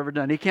sins that you've ever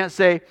done. He can't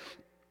say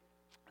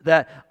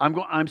that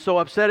I'm so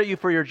upset at you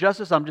for your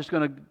justice, I'm just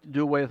going to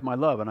do away with my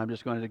love, and I'm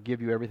just going to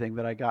give you everything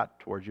that I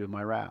got towards you in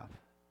my wrath.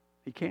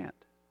 He can't.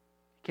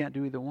 He can't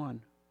do either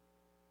one.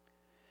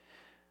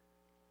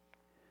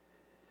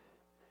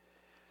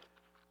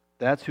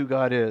 That's who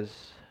God is.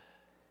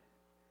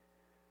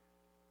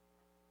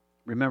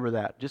 Remember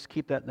that. Just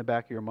keep that in the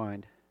back of your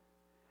mind.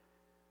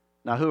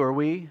 Now, who are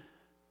we?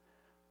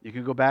 You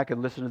can go back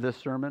and listen to this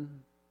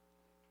sermon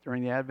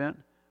during the Advent.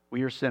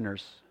 We are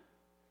sinners,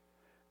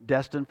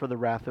 destined for the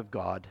wrath of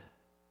God,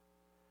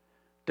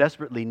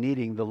 desperately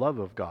needing the love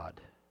of God.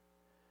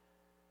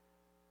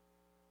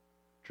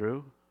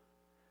 True?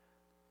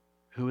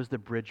 Who is the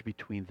bridge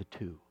between the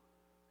two?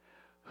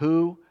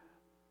 Who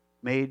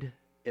made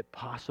it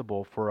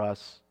possible for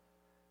us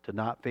to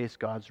not face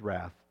God's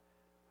wrath,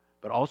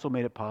 but also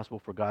made it possible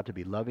for God to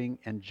be loving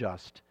and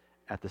just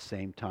at the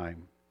same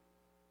time?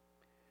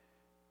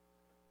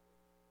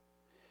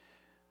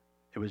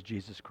 It was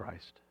Jesus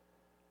Christ.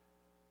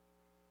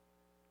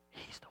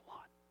 He's the one.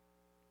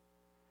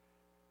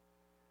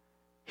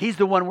 He's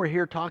the one we're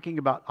here talking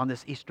about on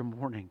this Easter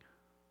morning.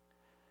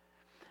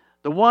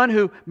 The one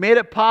who made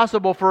it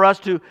possible for us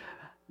to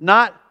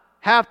not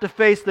have to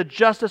face the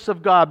justice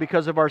of God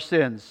because of our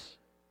sins.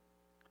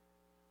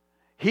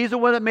 He's the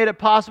one that made it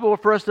possible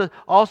for us to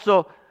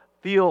also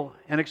feel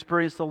and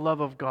experience the love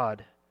of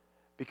God.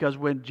 Because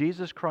when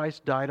Jesus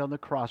Christ died on the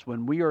cross,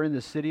 when we are in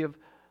the city of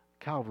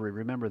Calvary,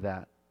 remember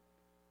that.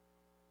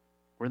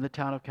 We're in the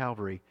town of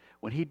Calvary.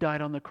 When He died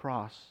on the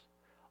cross,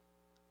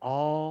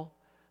 all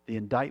the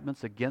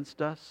indictments against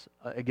us,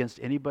 against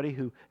anybody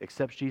who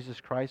accepts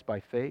Jesus Christ by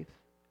faith,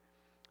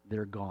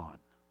 they're gone.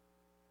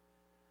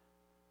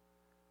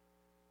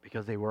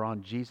 Because they were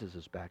on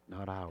Jesus' back,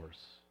 not ours.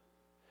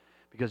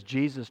 Because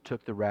Jesus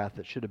took the wrath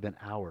that should have been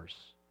ours.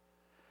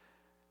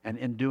 And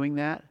in doing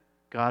that,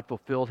 God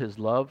fulfilled His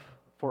love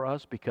for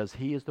us because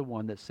He is the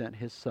one that sent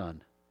His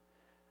Son.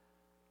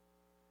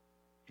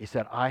 He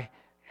said, I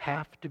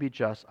have to be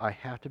just, I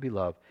have to be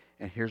loved,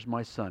 and here's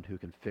my Son who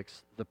can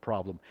fix the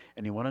problem.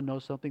 And you want to know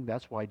something?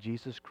 That's why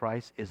Jesus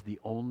Christ is the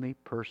only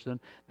person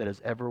that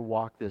has ever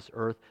walked this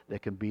earth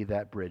that can be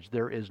that bridge.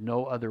 There is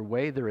no other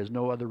way, there is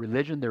no other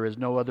religion, there is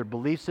no other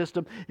belief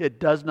system. It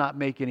does not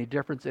make any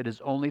difference. It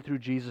is only through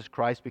Jesus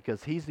Christ,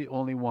 because He's the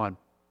only one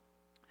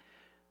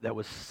that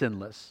was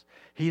sinless.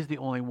 He's the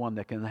only one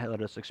that can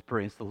let us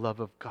experience the love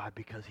of God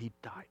because He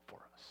died for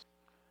us.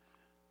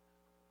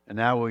 And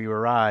now when you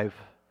arrive,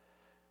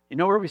 you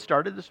know where we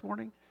started this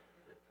morning?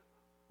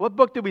 What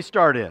book did we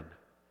start in?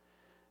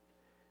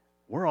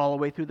 We're all the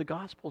way through the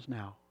Gospels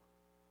now.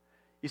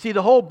 You see,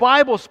 the whole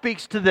Bible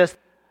speaks to this.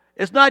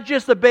 It's not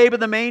just the babe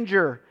in the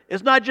manger.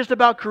 It's not just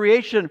about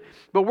creation,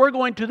 but we're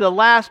going to the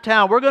last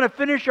town. We're going to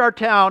finish our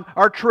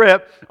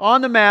trip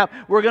on the map.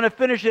 We're going to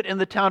finish it in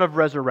the town of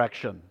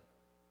resurrection.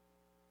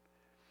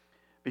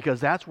 Because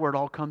that's where it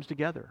all comes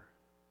together.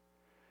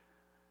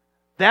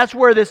 That's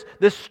where this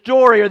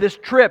story or this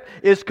trip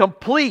is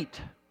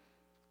complete.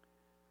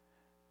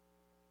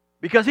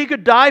 Because He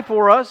could die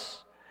for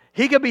us.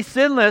 He could be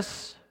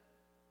sinless.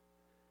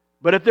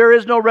 But if there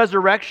is no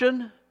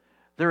resurrection,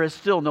 there is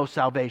still no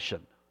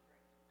salvation.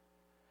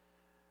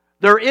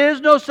 There is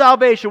no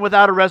salvation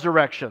without a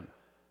resurrection.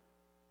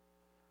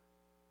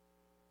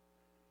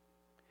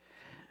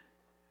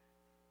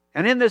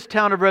 And in this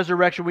town of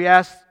resurrection, we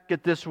ask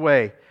it this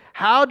way.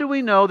 How do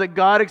we know that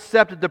God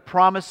accepted the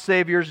promised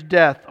Savior's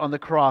death on the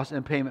cross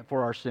in payment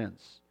for our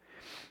sins?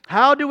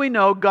 How do we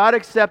know God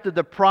accepted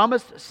the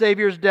promised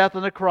Savior's death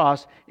on the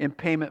cross in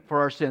payment for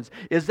our sins?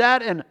 Is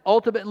that an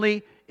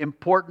ultimately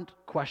important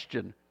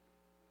question?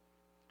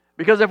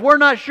 Because if we're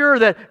not sure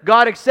that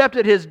God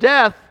accepted His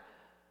death,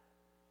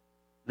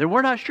 then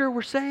we're not sure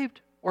we're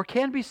saved or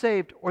can be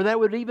saved or that it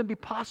would even be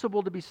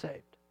possible to be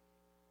saved.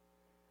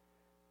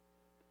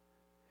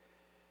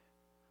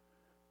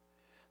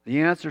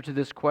 The answer to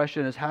this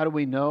question is, how do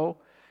we know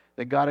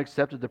that God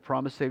accepted the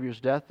promised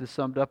Savior's death? Is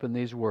summed up in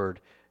these words: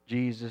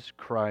 Jesus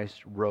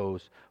Christ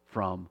rose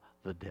from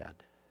the dead.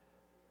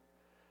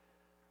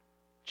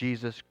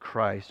 Jesus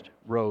Christ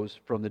rose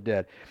from the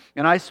dead.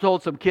 And I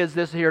told some kids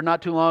this here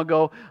not too long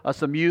ago,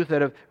 some youth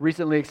that have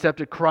recently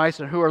accepted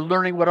Christ and who are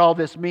learning what all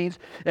this means.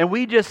 And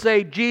we just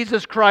say,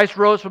 Jesus Christ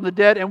rose from the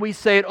dead, and we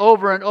say it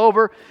over and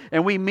over,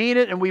 and we mean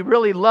it, and we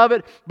really love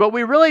it, but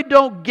we really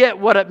don't get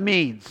what it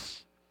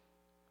means.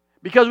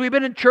 Because we've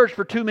been in church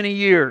for too many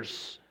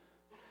years.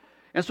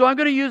 And so I'm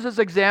going to use this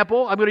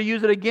example. I'm going to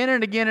use it again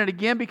and again and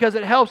again because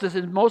it helps us.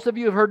 And most of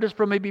you have heard this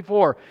from me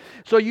before.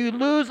 So you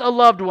lose a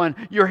loved one.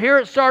 You're here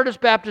at Sardis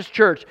Baptist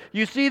Church.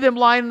 You see them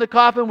lying in the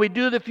coffin. We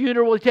do the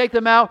funeral. We take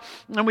them out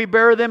and we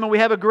bury them. And we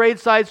have a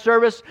graveside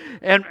service.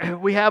 And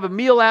we have a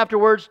meal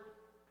afterwards.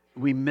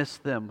 We miss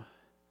them.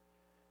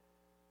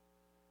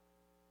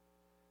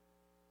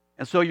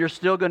 And so you're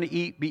still going to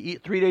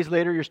eat 3 days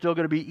later, you're still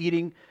going to be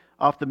eating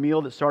off the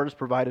meal that Sardis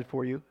provided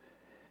for you.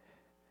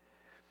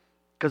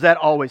 Because that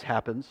always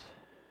happens.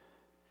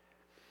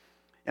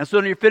 And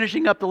so you're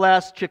finishing up the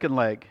last chicken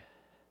leg.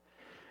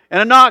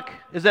 And a knock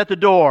is at the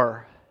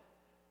door.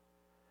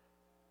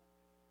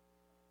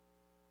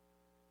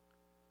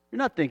 You're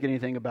not thinking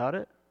anything about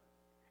it.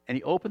 And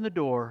you open the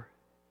door,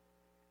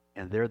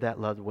 and there that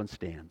loved one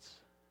stands.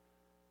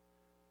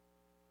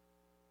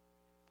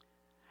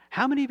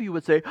 How many of you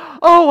would say,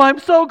 "Oh, I'm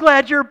so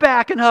glad you're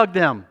back," and hug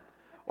them?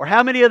 Or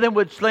how many of them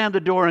would slam the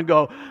door and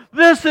go,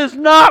 "This is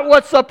not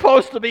what's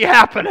supposed to be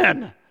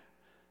happening"?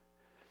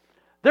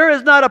 There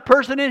is not a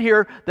person in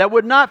here that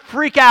would not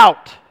freak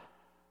out.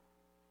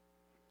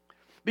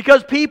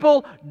 Because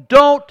people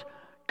don't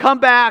come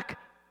back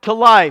to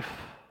life.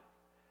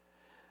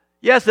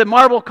 Yes, in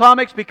Marvel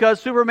Comics, because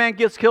Superman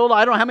gets killed,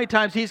 I don't know how many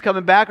times he's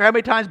coming back or how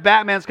many times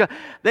Batman's coming.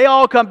 They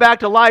all come back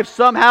to life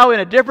somehow in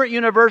a different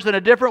universe, in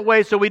a different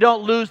way, so we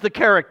don't lose the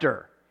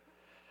character.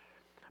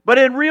 But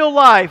in real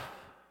life,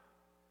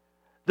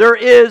 there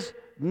is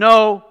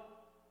no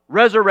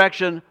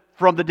resurrection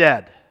from the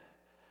dead.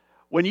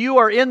 When you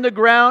are in the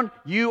ground,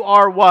 you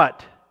are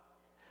what?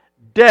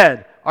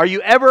 Dead. Are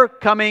you ever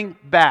coming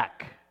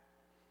back?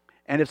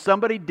 And if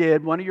somebody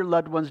did, one of your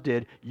loved ones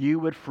did, you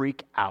would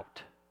freak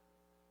out.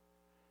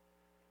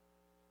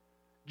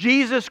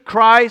 Jesus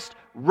Christ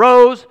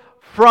rose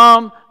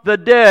from the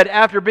dead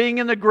after being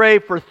in the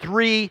grave for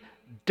 3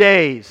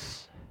 days.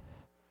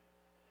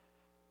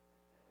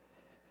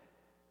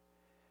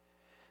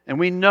 And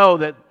we know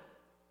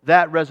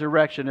that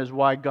resurrection is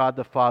why God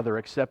the Father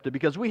accepted,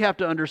 because we have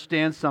to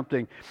understand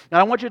something. Now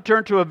I want you to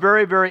turn to a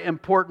very, very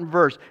important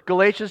verse.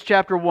 Galatians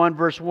chapter 1,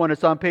 verse 1.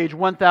 It's on page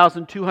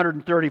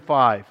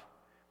 1235.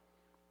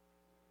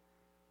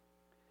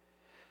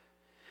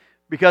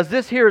 Because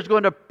this here is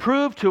going to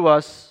prove to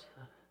us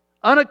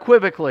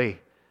unequivocally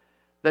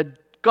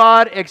that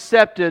God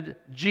accepted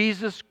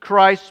Jesus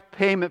Christ's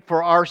payment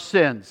for our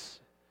sins.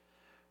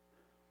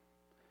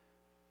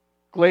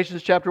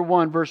 Galatians chapter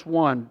 1, verse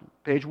 1,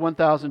 page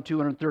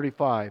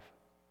 1235.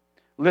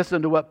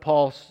 Listen to what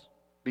Paul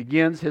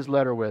begins his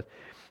letter with.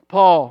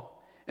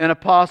 Paul, an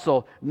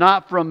apostle,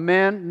 not from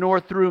men nor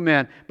through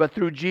men, but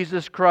through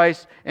Jesus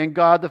Christ and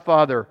God the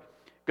Father.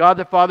 God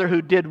the Father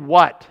who did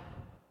what?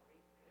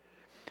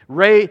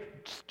 Raised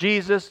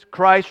Jesus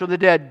Christ from the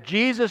dead.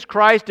 Jesus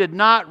Christ did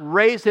not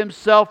raise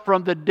Himself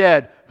from the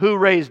dead. Who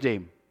raised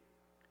Him?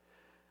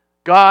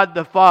 God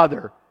the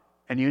Father.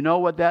 And you know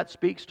what that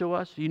speaks to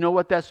us? You know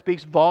what that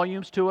speaks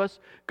volumes to us?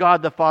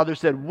 God the Father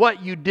said,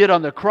 "What you did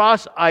on the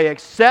cross, I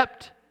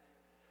accept,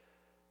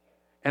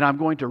 and I'm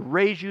going to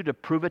raise you to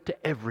prove it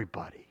to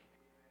everybody.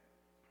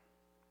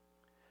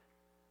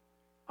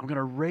 I'm going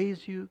to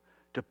raise you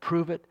to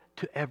prove it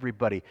to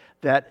everybody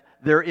that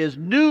there is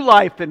new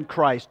life in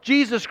Christ.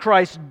 Jesus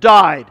Christ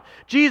died.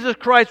 Jesus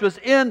Christ was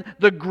in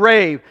the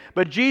grave.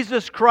 But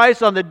Jesus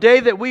Christ, on the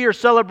day that we are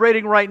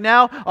celebrating right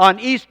now, on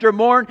Easter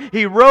morn,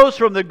 He rose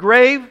from the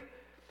grave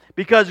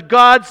because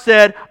God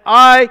said,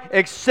 I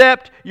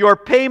accept your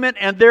payment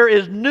and there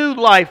is new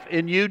life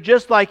in you,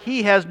 just like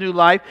He has new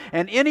life.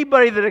 And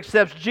anybody that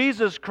accepts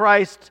Jesus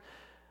Christ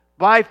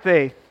by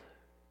faith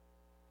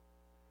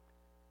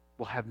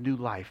will have new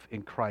life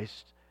in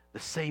Christ. The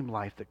same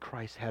life that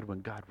Christ had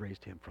when God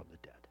raised Him from the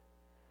dead.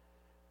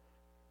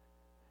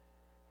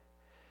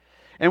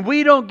 And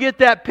we don't get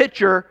that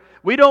picture,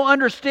 we don't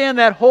understand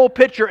that whole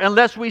picture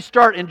unless we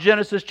start in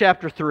Genesis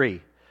chapter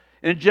 3.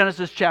 In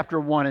Genesis chapter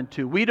 1 and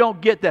 2. We don't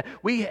get that.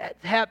 We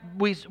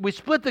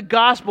split the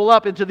gospel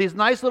up into these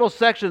nice little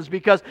sections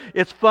because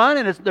it's fun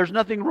and there's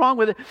nothing wrong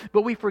with it,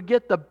 but we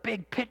forget the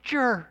big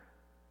picture.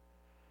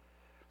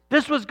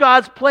 This was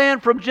God's plan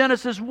from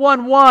Genesis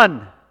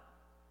 1:1.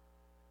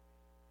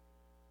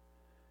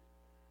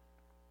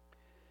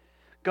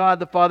 God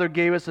the Father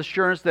gave us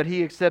assurance that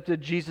He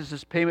accepted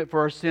Jesus' payment for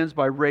our sins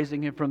by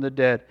raising Him from the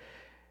dead.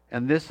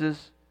 And this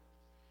is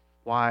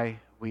why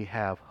we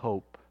have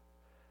hope.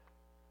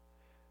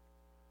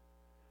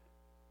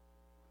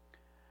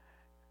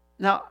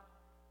 Now,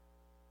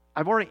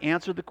 I've already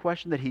answered the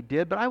question that He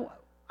did, but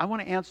I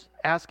want to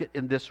ask it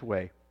in this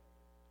way.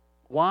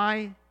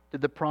 Why did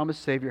the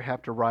promised Savior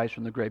have to rise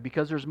from the grave?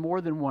 Because there's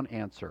more than one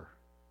answer.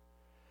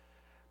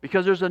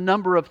 Because there's a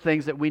number of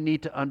things that we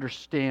need to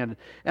understand.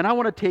 And I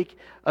want to take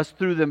us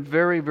through them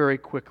very, very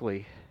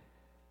quickly.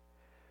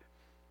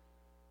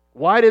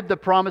 Why did the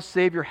promised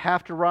Savior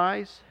have to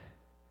rise?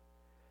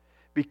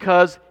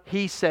 Because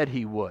He said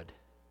He would.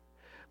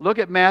 Look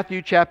at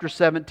Matthew chapter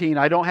 17.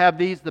 I don't have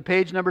the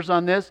page numbers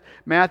on this.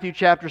 Matthew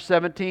chapter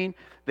 17.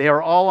 They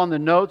are all on the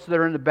notes that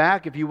are in the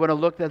back if you want to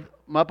look them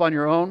up on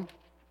your own.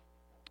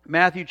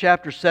 Matthew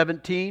chapter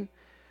 17,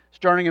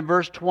 starting in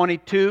verse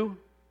 22.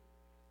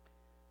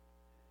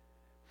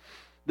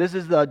 This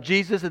is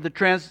Jesus at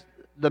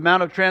the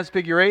Mount of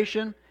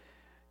Transfiguration,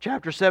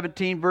 chapter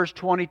 17, verse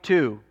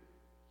 22.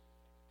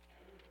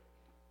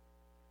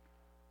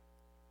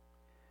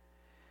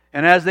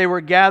 And as they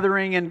were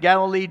gathering in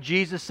Galilee,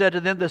 Jesus said to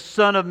them, "The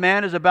Son of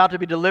Man is about to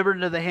be delivered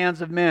into the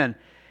hands of men,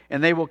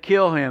 and they will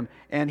kill Him,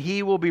 and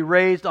He will be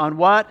raised on"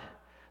 what?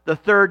 The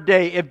third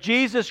day. If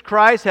Jesus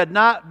Christ had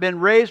not been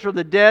raised from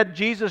the dead,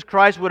 Jesus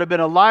Christ would have been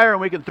a liar,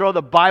 and we can throw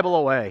the Bible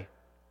away.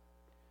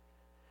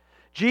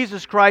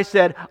 Jesus Christ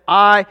said,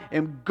 "I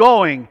am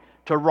going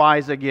to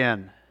rise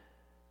again."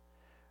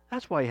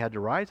 That's why He had to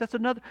rise. That's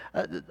another,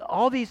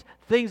 all these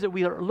things that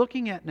we are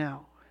looking at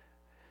now.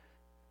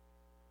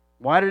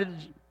 Why did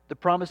the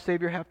promised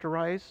Savior have to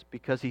rise?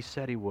 Because He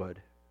said He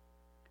would.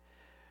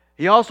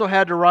 He also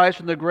had to rise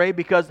from the grave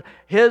because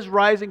His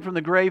rising from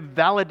the grave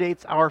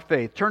validates our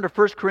faith. Turn to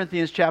 1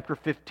 Corinthians chapter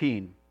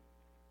 15.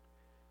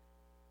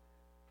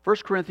 1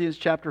 Corinthians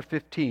chapter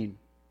 15.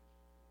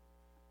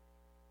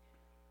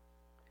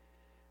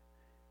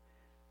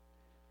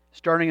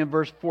 Starting in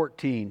verse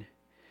 14.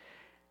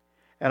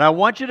 And I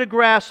want you to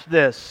grasp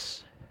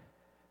this.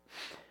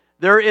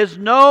 There is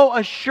no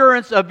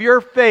assurance of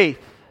your faith.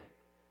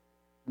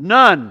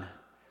 None.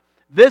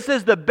 This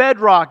is the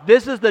bedrock.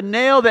 This is the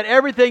nail that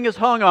everything is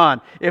hung on.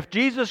 If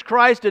Jesus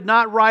Christ did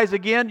not rise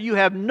again, you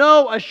have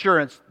no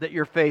assurance that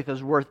your faith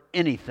is worth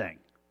anything.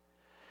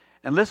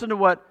 And listen to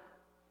what,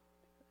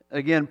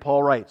 again,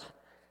 Paul writes.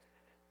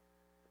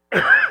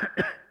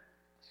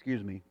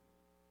 Excuse me.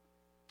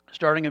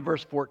 Starting in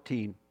verse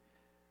 14.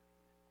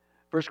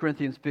 1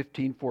 Corinthians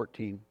 15,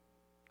 14.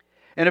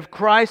 And if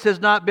Christ has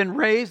not been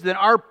raised, then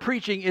our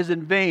preaching is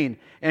in vain,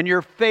 and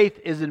your faith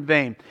is in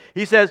vain.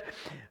 He says,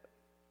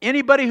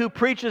 anybody who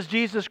preaches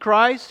Jesus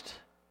Christ,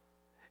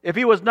 if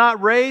He was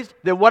not raised,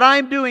 then what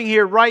I'm doing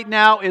here right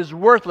now is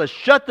worthless.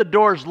 Shut the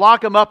doors, lock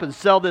them up, and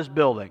sell this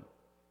building.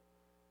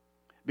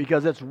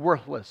 Because it's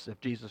worthless if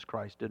Jesus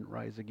Christ didn't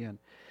rise again.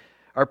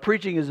 Our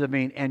preaching is in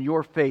vain, and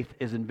your faith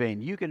is in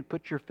vain. You can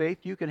put your faith,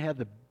 you can have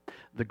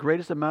the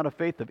greatest amount of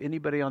faith of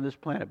anybody on this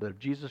planet, but if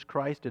Jesus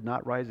Christ did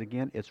not rise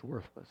again, it's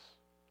worthless.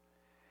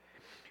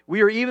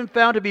 We are even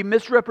found to be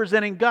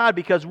misrepresenting God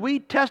because we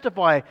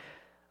testify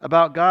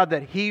about God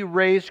that He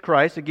raised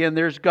Christ. Again,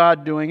 there's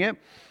God doing it,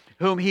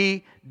 whom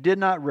He did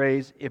not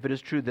raise, if it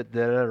is true that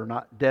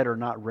dead are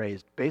not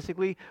raised.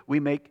 Basically, we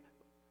make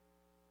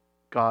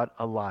God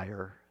a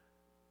liar.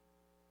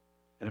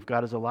 And if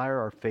God is a liar,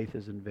 our faith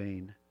is in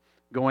vain.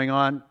 Going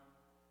on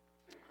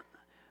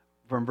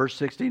from verse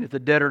 16, if the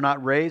dead are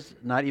not raised,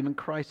 not even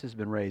Christ has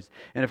been raised.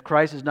 And if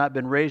Christ has not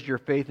been raised, your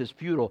faith is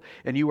futile,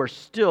 and you are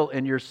still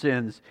in your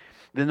sins.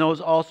 Then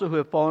those also who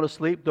have fallen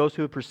asleep, those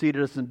who have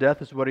preceded us in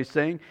death, is what he's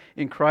saying,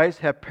 in Christ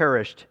have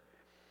perished.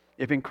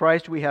 If in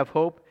Christ we have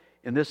hope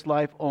in this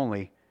life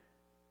only,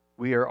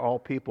 we are all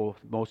people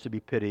most to be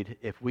pitied.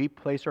 If we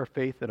place our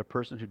faith in a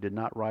person who did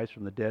not rise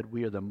from the dead,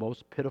 we are the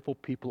most pitiful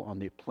people on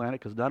the planet,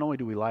 because not only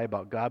do we lie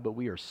about God, but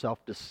we are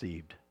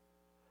self-deceived.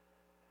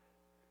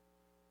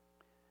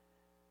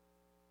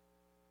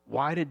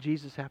 Why did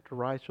Jesus have to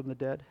rise from the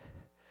dead?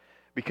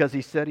 Because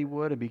He said He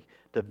would, and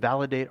to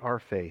validate our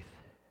faith.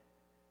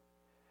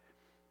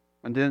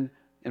 And then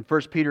in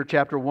 1 Peter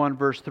chapter 1,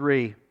 verse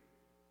 3,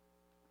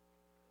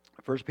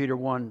 1 Peter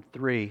 1,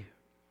 3,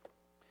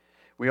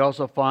 we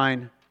also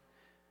find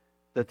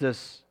that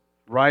this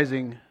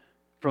rising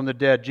from the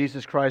dead,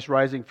 Jesus Christ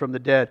rising from the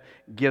dead,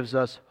 gives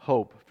us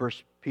hope. 1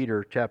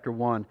 Peter chapter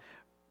 1,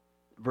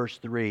 verse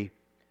 3.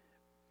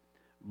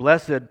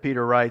 Blessed,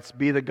 Peter writes,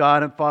 be the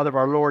God and Father of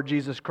our Lord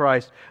Jesus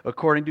Christ.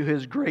 According to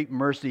His great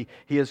mercy,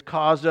 He has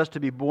caused us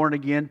to be born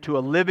again to a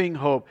living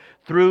hope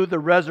through the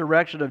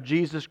resurrection of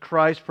Jesus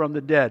Christ from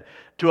the dead.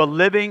 To a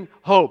living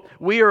hope.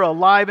 We are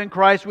alive in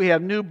Christ. We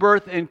have new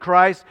birth in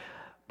Christ,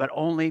 but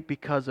only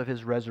because of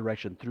His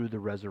resurrection, through the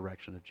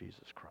resurrection of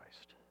Jesus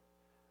Christ.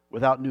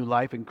 Without new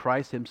life in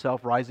Christ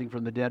Himself rising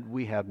from the dead,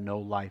 we have no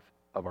life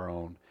of our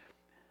own.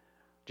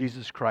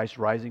 Jesus Christ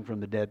rising from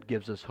the dead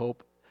gives us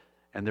hope.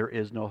 And there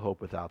is no hope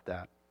without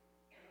that.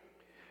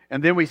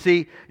 And then we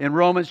see in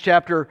Romans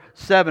chapter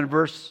 7,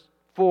 verse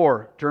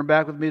 4. Turn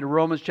back with me to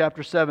Romans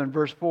chapter 7,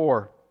 verse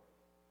 4.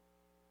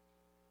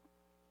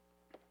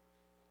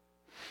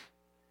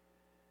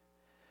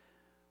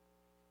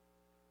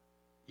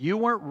 You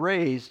weren't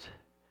raised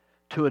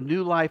to a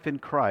new life in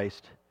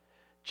Christ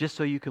just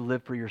so you could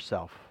live for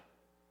yourself.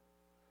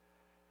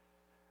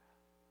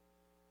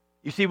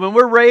 You see, when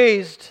we're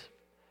raised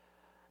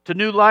to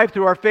new life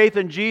through our faith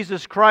in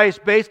Jesus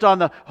Christ, based on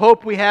the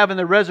hope we have in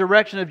the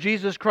resurrection of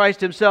Jesus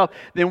Christ Himself,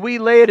 then we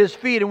lay at His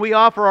feet and we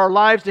offer our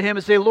lives to Him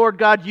and say, Lord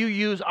God, you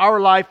use our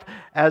life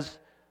as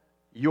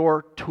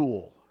your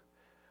tool.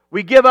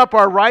 We give up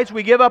our rights.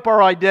 We give up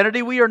our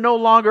identity. We are no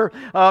longer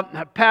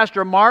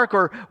Pastor Mark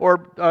or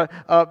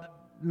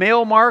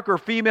male Mark or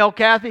female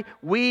Kathy.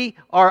 We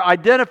are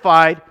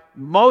identified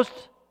most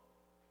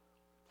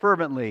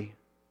fervently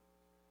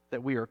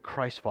that we are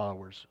Christ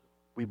followers.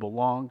 We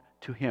belong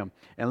to Him.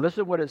 And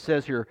listen to what it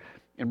says here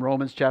in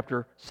Romans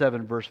chapter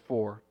 7, verse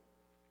 4.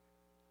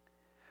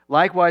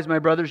 Likewise, my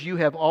brothers, you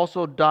have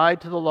also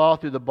died to the law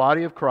through the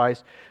body of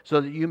Christ,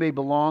 so that you may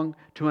belong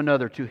to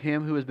another, to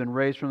Him who has been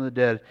raised from the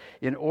dead,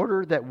 in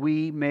order that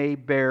we may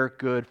bear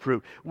good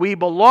fruit. We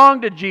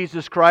belong to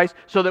Jesus Christ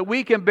so that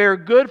we can bear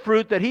good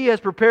fruit that He has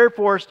prepared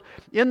for us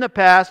in the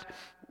past.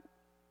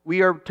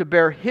 We are to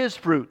bear His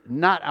fruit,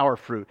 not our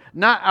fruit,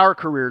 not our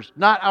careers,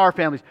 not our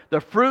families.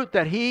 The fruit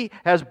that He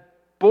has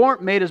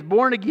made us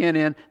born again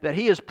in, that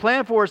He has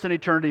planned for us in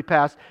eternity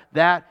past.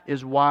 That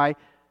is why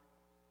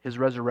His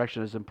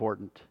resurrection is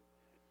important.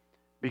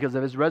 Because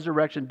if His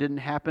resurrection didn't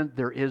happen,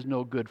 there is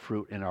no good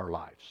fruit in our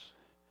lives.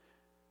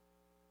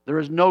 There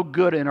is no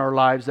good in our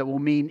lives that will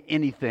mean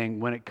anything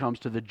when it comes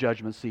to the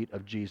judgment seat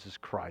of Jesus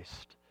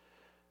Christ,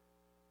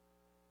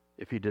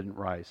 if He didn't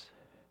rise.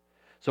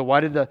 So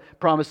why did the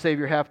promised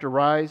Savior have to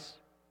rise?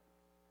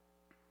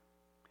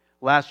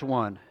 Last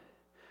one.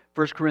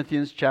 1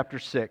 Corinthians chapter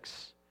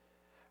 6.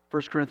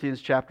 1 Corinthians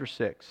chapter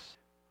 6,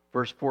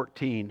 verse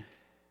 14.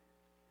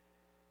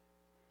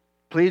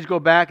 Please go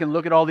back and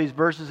look at all these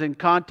verses in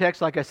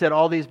context. Like I said,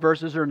 all these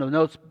verses are in the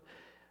notes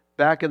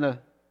back in the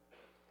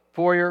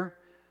foyer.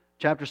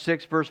 Chapter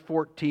 6, verse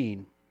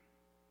 14.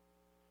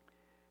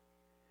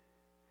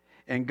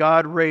 And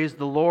God raised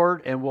the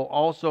Lord and will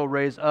also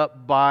raise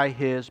up by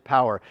His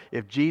power.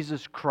 If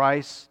Jesus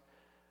Christ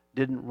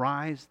didn't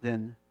rise,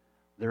 then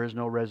there is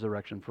no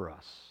resurrection for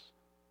us.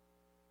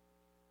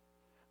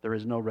 There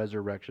is no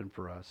resurrection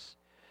for us.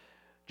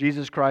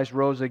 Jesus Christ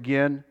rose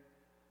again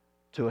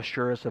to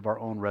assure us of our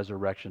own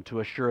resurrection,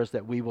 to assure us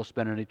that we will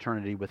spend an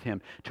eternity with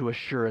Him, to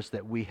assure us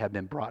that we have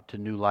been brought to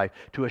new life,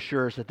 to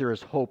assure us that there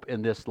is hope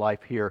in this life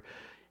here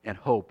and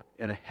hope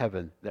in a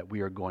heaven that we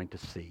are going to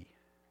see.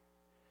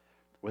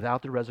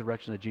 Without the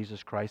resurrection of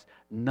Jesus Christ,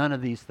 none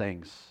of these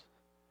things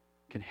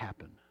can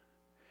happen.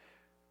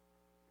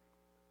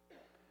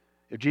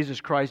 If Jesus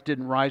Christ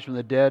didn't rise from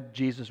the dead,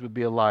 Jesus would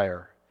be a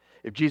liar.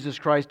 If Jesus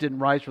Christ didn't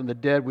rise from the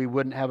dead, we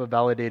wouldn't have a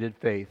validated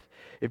faith.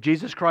 If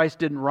Jesus Christ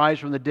didn't rise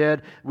from the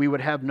dead, we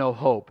would have no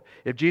hope.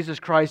 If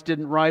Jesus Christ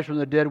didn't rise from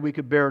the dead, we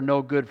could bear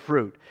no good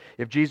fruit.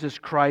 If Jesus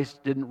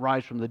Christ didn't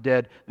rise from the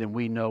dead, then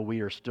we know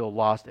we are still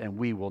lost and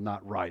we will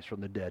not rise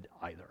from the dead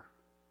either.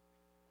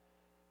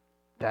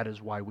 That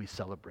is why we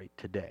celebrate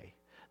today.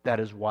 That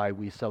is why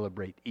we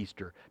celebrate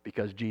Easter,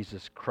 because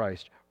Jesus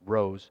Christ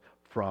rose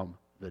from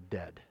the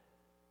dead.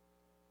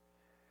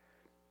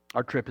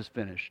 Our trip is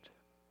finished.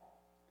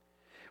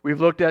 We've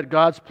looked at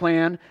God's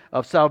plan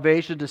of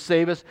salvation to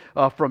save us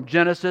from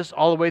Genesis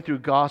all the way through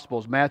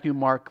Gospels, Matthew,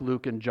 Mark,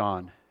 Luke, and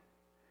John.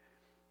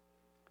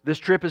 This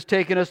trip has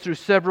taken us through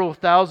several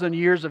thousand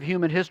years of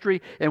human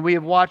history, and we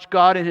have watched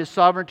God in His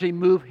sovereignty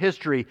move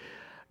history.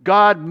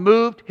 God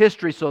moved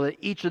history so that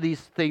each of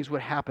these things would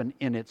happen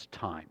in its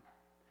time.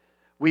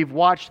 We've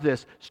watched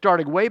this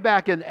starting way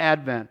back in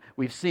Advent.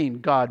 We've seen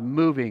God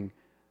moving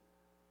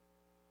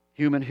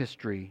human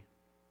history.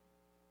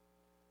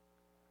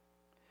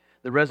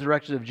 The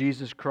resurrection of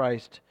Jesus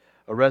Christ,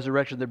 a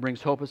resurrection that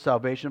brings hope of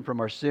salvation from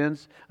our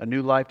sins, a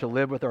new life to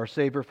live with our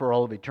Savior for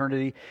all of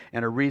eternity,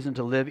 and a reason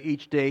to live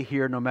each day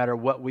here no matter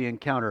what we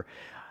encounter.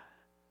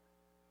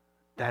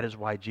 That is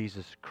why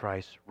Jesus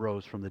Christ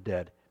rose from the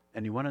dead.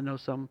 And you want to know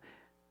something?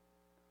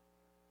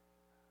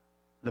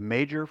 The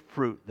major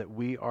fruit that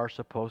we are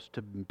supposed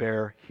to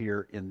bear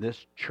here in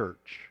this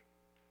church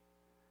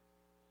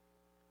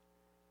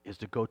is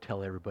to go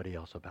tell everybody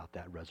else about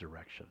that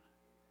resurrection.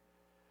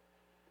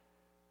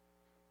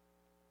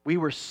 We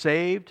were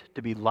saved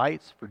to be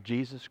lights for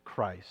Jesus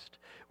Christ.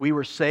 We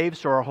were saved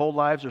so our whole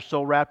lives are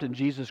so wrapped in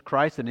Jesus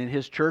Christ and in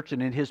His church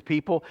and in His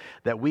people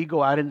that we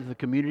go out into the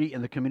community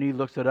and the community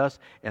looks at us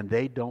and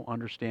they don't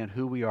understand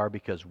who we are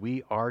because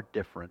we are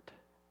different.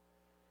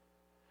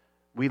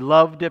 We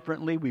love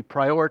differently, we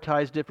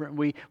prioritize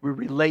differently, we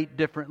relate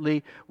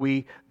differently,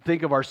 we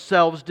think of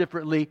ourselves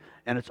differently,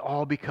 and it's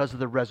all because of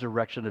the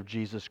resurrection of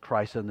Jesus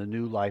Christ and the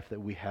new life that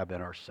we have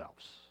in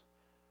ourselves.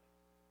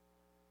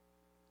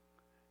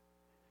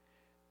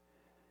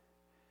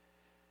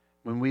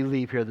 When we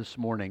leave here this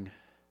morning,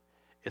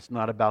 it's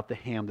not about the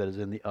ham that is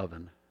in the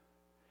oven.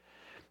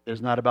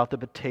 It's not about the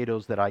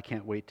potatoes that I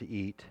can't wait to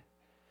eat.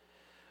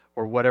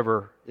 or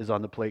whatever is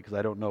on the plate, because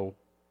I don't know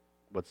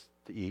what's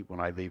to eat when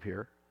I leave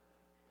here.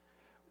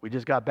 We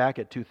just got back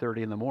at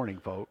 2:30 in the morning,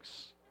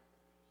 folks.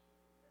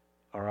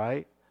 All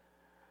right?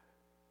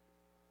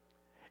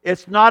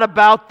 It's not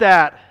about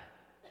that.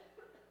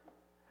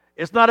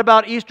 It's not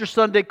about Easter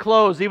Sunday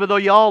clothes, even though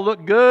you all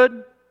look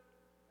good.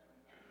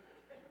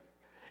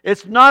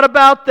 It's not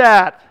about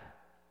that.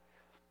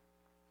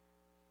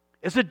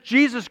 It's that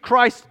Jesus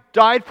Christ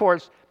died for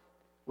us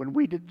when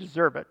we didn't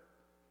deserve it.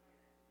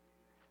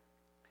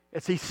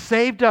 It's He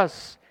saved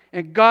us,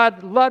 and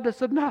God loved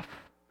us enough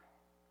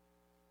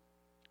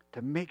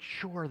to make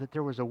sure that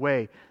there was a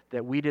way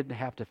that we didn't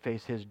have to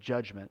face His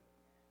judgment.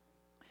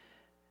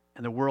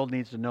 And the world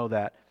needs to know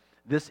that.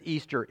 This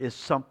Easter is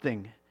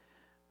something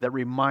that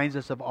reminds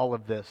us of all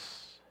of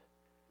this.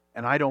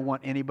 And I don't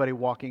want anybody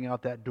walking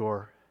out that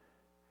door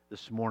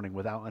this morning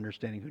without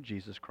understanding who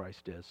Jesus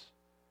Christ is.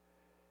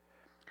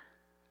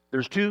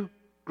 There's two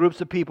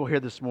groups of people here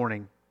this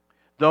morning.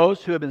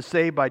 Those who have been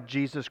saved by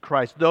Jesus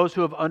Christ. Those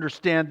who have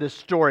understand this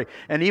story.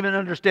 And even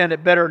understand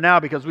it better now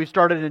because we've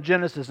started in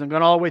Genesis and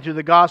gone all the way through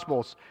the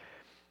Gospels.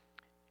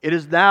 It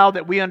is now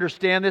that we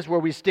understand this, where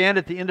we stand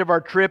at the end of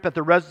our trip at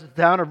the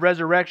town of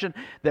resurrection,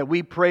 that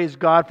we praise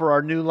God for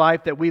our new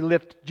life, that we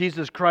lift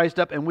Jesus Christ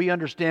up, and we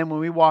understand when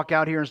we walk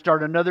out here and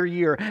start another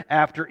year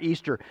after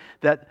Easter,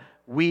 that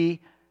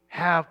we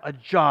have a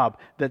job,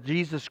 that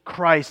Jesus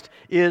Christ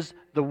is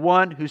the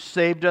one who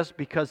saved us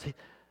because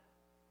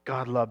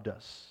God loved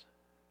us.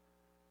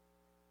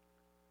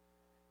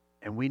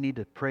 And we need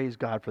to praise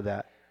God for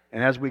that.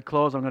 And as we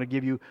close, I'm going to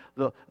give you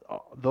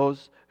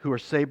those who are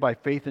saved by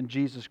faith in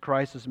Jesus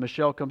Christ, as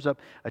Michelle comes up,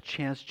 a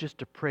chance just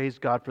to praise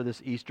God for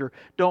this Easter.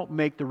 Don't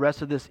make the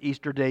rest of this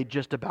Easter day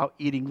just about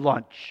eating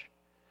lunch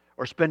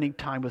or spending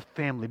time with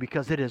family,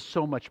 because it is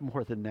so much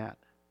more than that.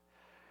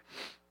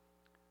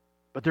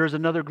 But there's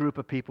another group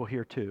of people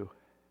here too.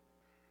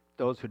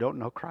 Those who don't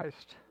know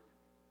Christ.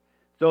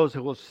 Those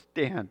who will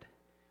stand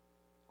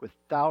with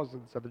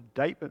thousands of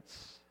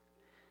indictments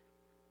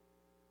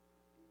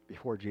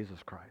before Jesus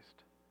Christ.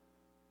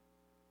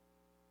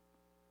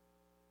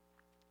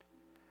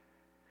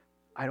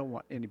 I don't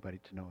want anybody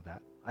to know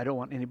that. I don't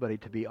want anybody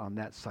to be on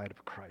that side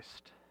of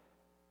Christ.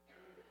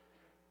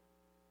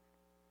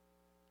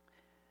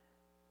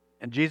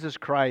 And Jesus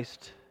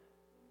Christ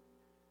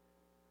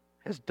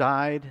has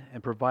died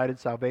and provided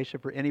salvation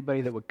for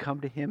anybody that would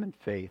come to Him in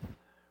faith.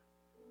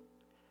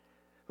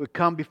 Would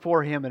come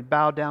before Him and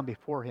bow down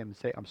before Him and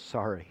say, I'm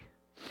sorry.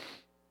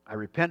 I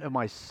repent of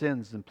my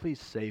sins and please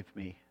save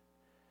me.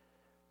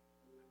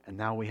 And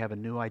now we have a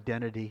new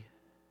identity.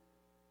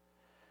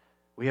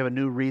 We have a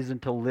new reason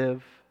to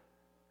live.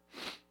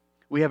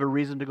 We have a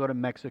reason to go to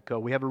Mexico.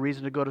 We have a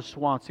reason to go to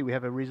Swansea. We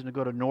have a reason to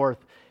go to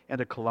North and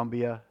to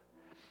Columbia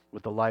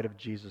with the light of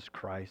Jesus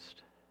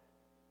Christ.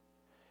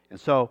 And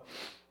so,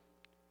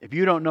 if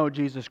you don't know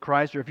Jesus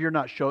Christ, or if you're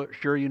not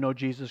sure you know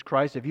Jesus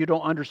Christ, if you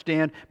don't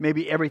understand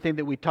maybe everything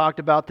that we talked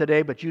about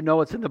today, but you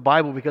know it's in the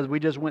Bible because we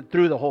just went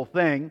through the whole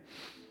thing,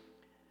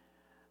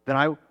 then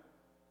I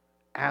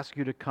ask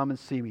you to come and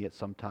see me at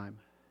some time.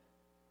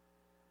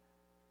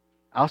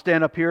 I'll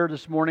stand up here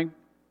this morning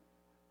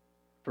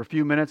for a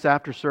few minutes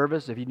after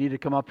service if you need to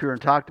come up here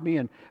and talk to me,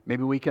 and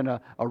maybe we can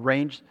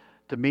arrange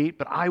to meet.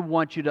 But I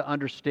want you to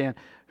understand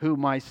who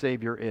my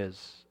Savior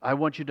is. I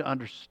want you to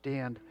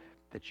understand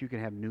that you can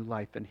have new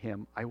life in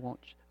Him. I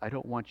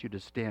don't want you to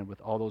stand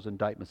with all those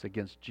indictments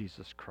against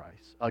Jesus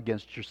Christ,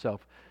 against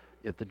yourself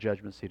at the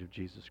judgment seat of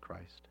Jesus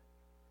Christ.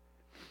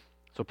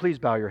 So please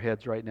bow your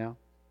heads right now.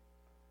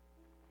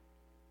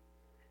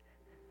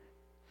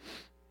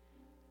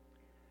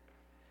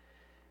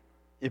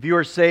 If you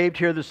are saved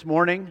here this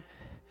morning,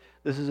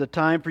 this is a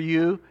time for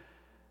you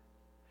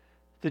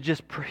to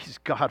just praise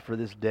God for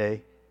this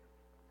day.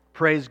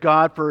 Praise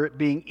God for it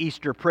being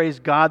Easter. Praise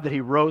God that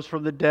He rose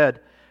from the dead,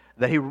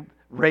 that He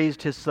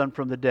raised His Son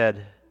from the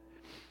dead.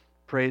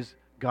 Praise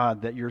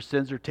God that your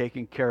sins are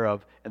taken care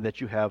of and that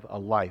you have a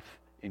life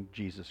in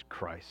Jesus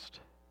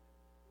Christ.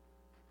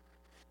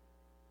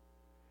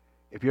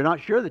 If you're not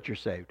sure that you're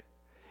saved,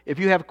 if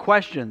you have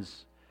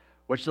questions,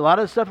 which a lot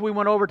of the stuff we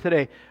went over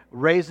today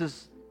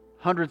raises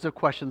hundreds of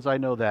questions, I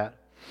know that,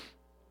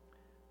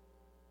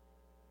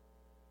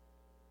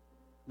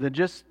 then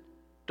just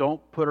don't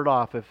put it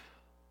off if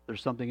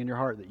there's something in your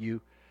heart that you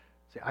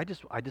say, I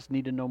just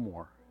need to know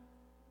more.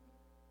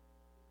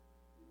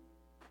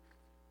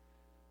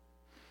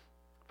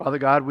 Father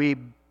God, we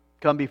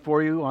come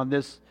before you on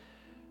this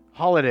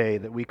holiday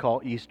that we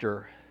call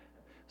Easter,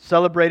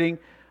 celebrating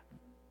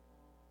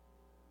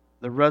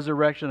the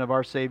resurrection of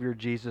our Savior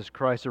Jesus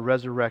Christ, a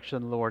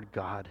resurrection, Lord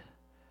God,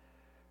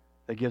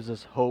 that gives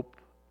us hope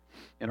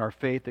in our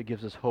faith, that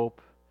gives us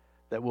hope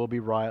that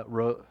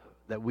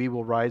we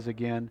will rise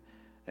again,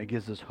 and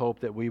gives us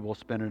hope that we will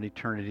spend an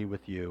eternity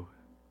with you.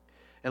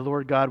 And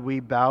Lord God, we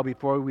bow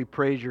before you, we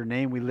praise your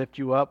name, we lift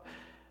you up,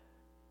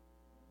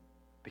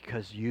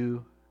 because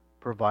you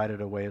provided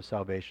a way of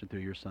salvation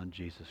through your Son,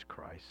 Jesus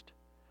Christ.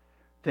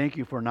 Thank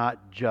you for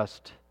not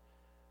just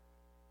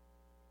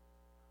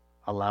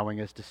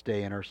allowing us to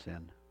stay in our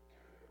sin,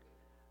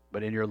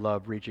 but in your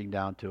love reaching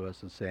down to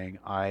us and saying,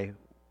 I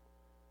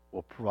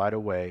will provide a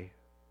way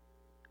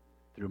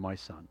through my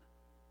Son.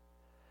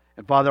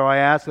 And Father, I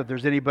ask that if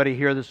there's anybody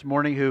here this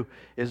morning who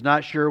is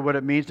not sure what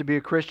it means to be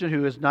a Christian,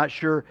 who is not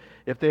sure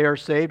if they are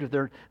saved,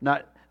 if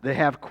they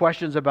have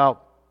questions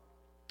about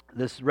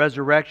this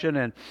resurrection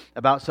and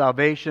about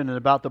salvation and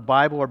about the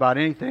Bible or about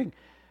anything,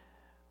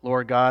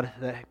 Lord God,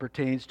 that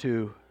pertains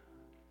to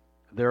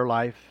their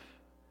life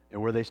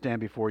and where they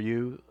stand before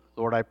you,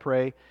 Lord, I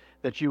pray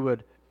that you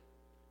would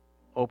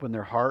open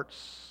their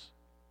hearts.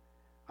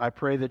 I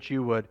pray that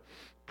you would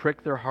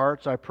prick their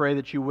hearts. I pray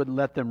that you wouldn't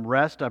let them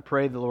rest. I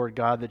pray, the Lord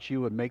God, that you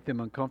would make them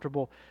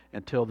uncomfortable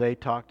until they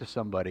talk to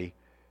somebody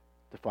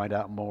to find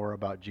out more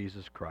about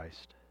Jesus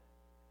Christ.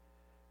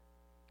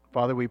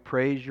 Father, we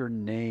praise your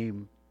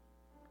name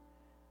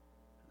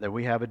that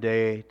we have a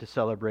day to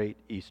celebrate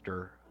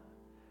Easter,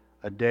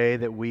 a day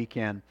that we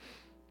can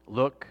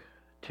look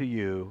to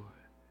you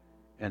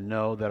and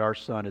know that our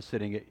Son is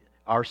sitting,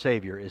 our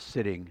Savior is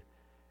sitting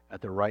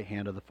at the right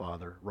hand of the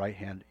Father,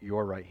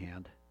 your right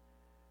hand,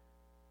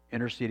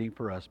 interceding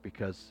for us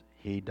because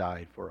he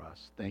died for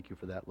us. Thank you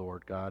for that,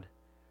 Lord God.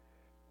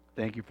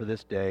 Thank you for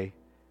this day.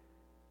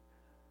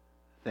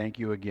 Thank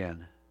you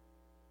again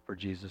for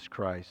Jesus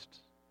Christ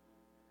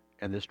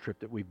and this trip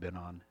that we've been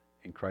on.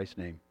 In Christ's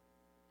name,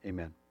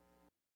 amen.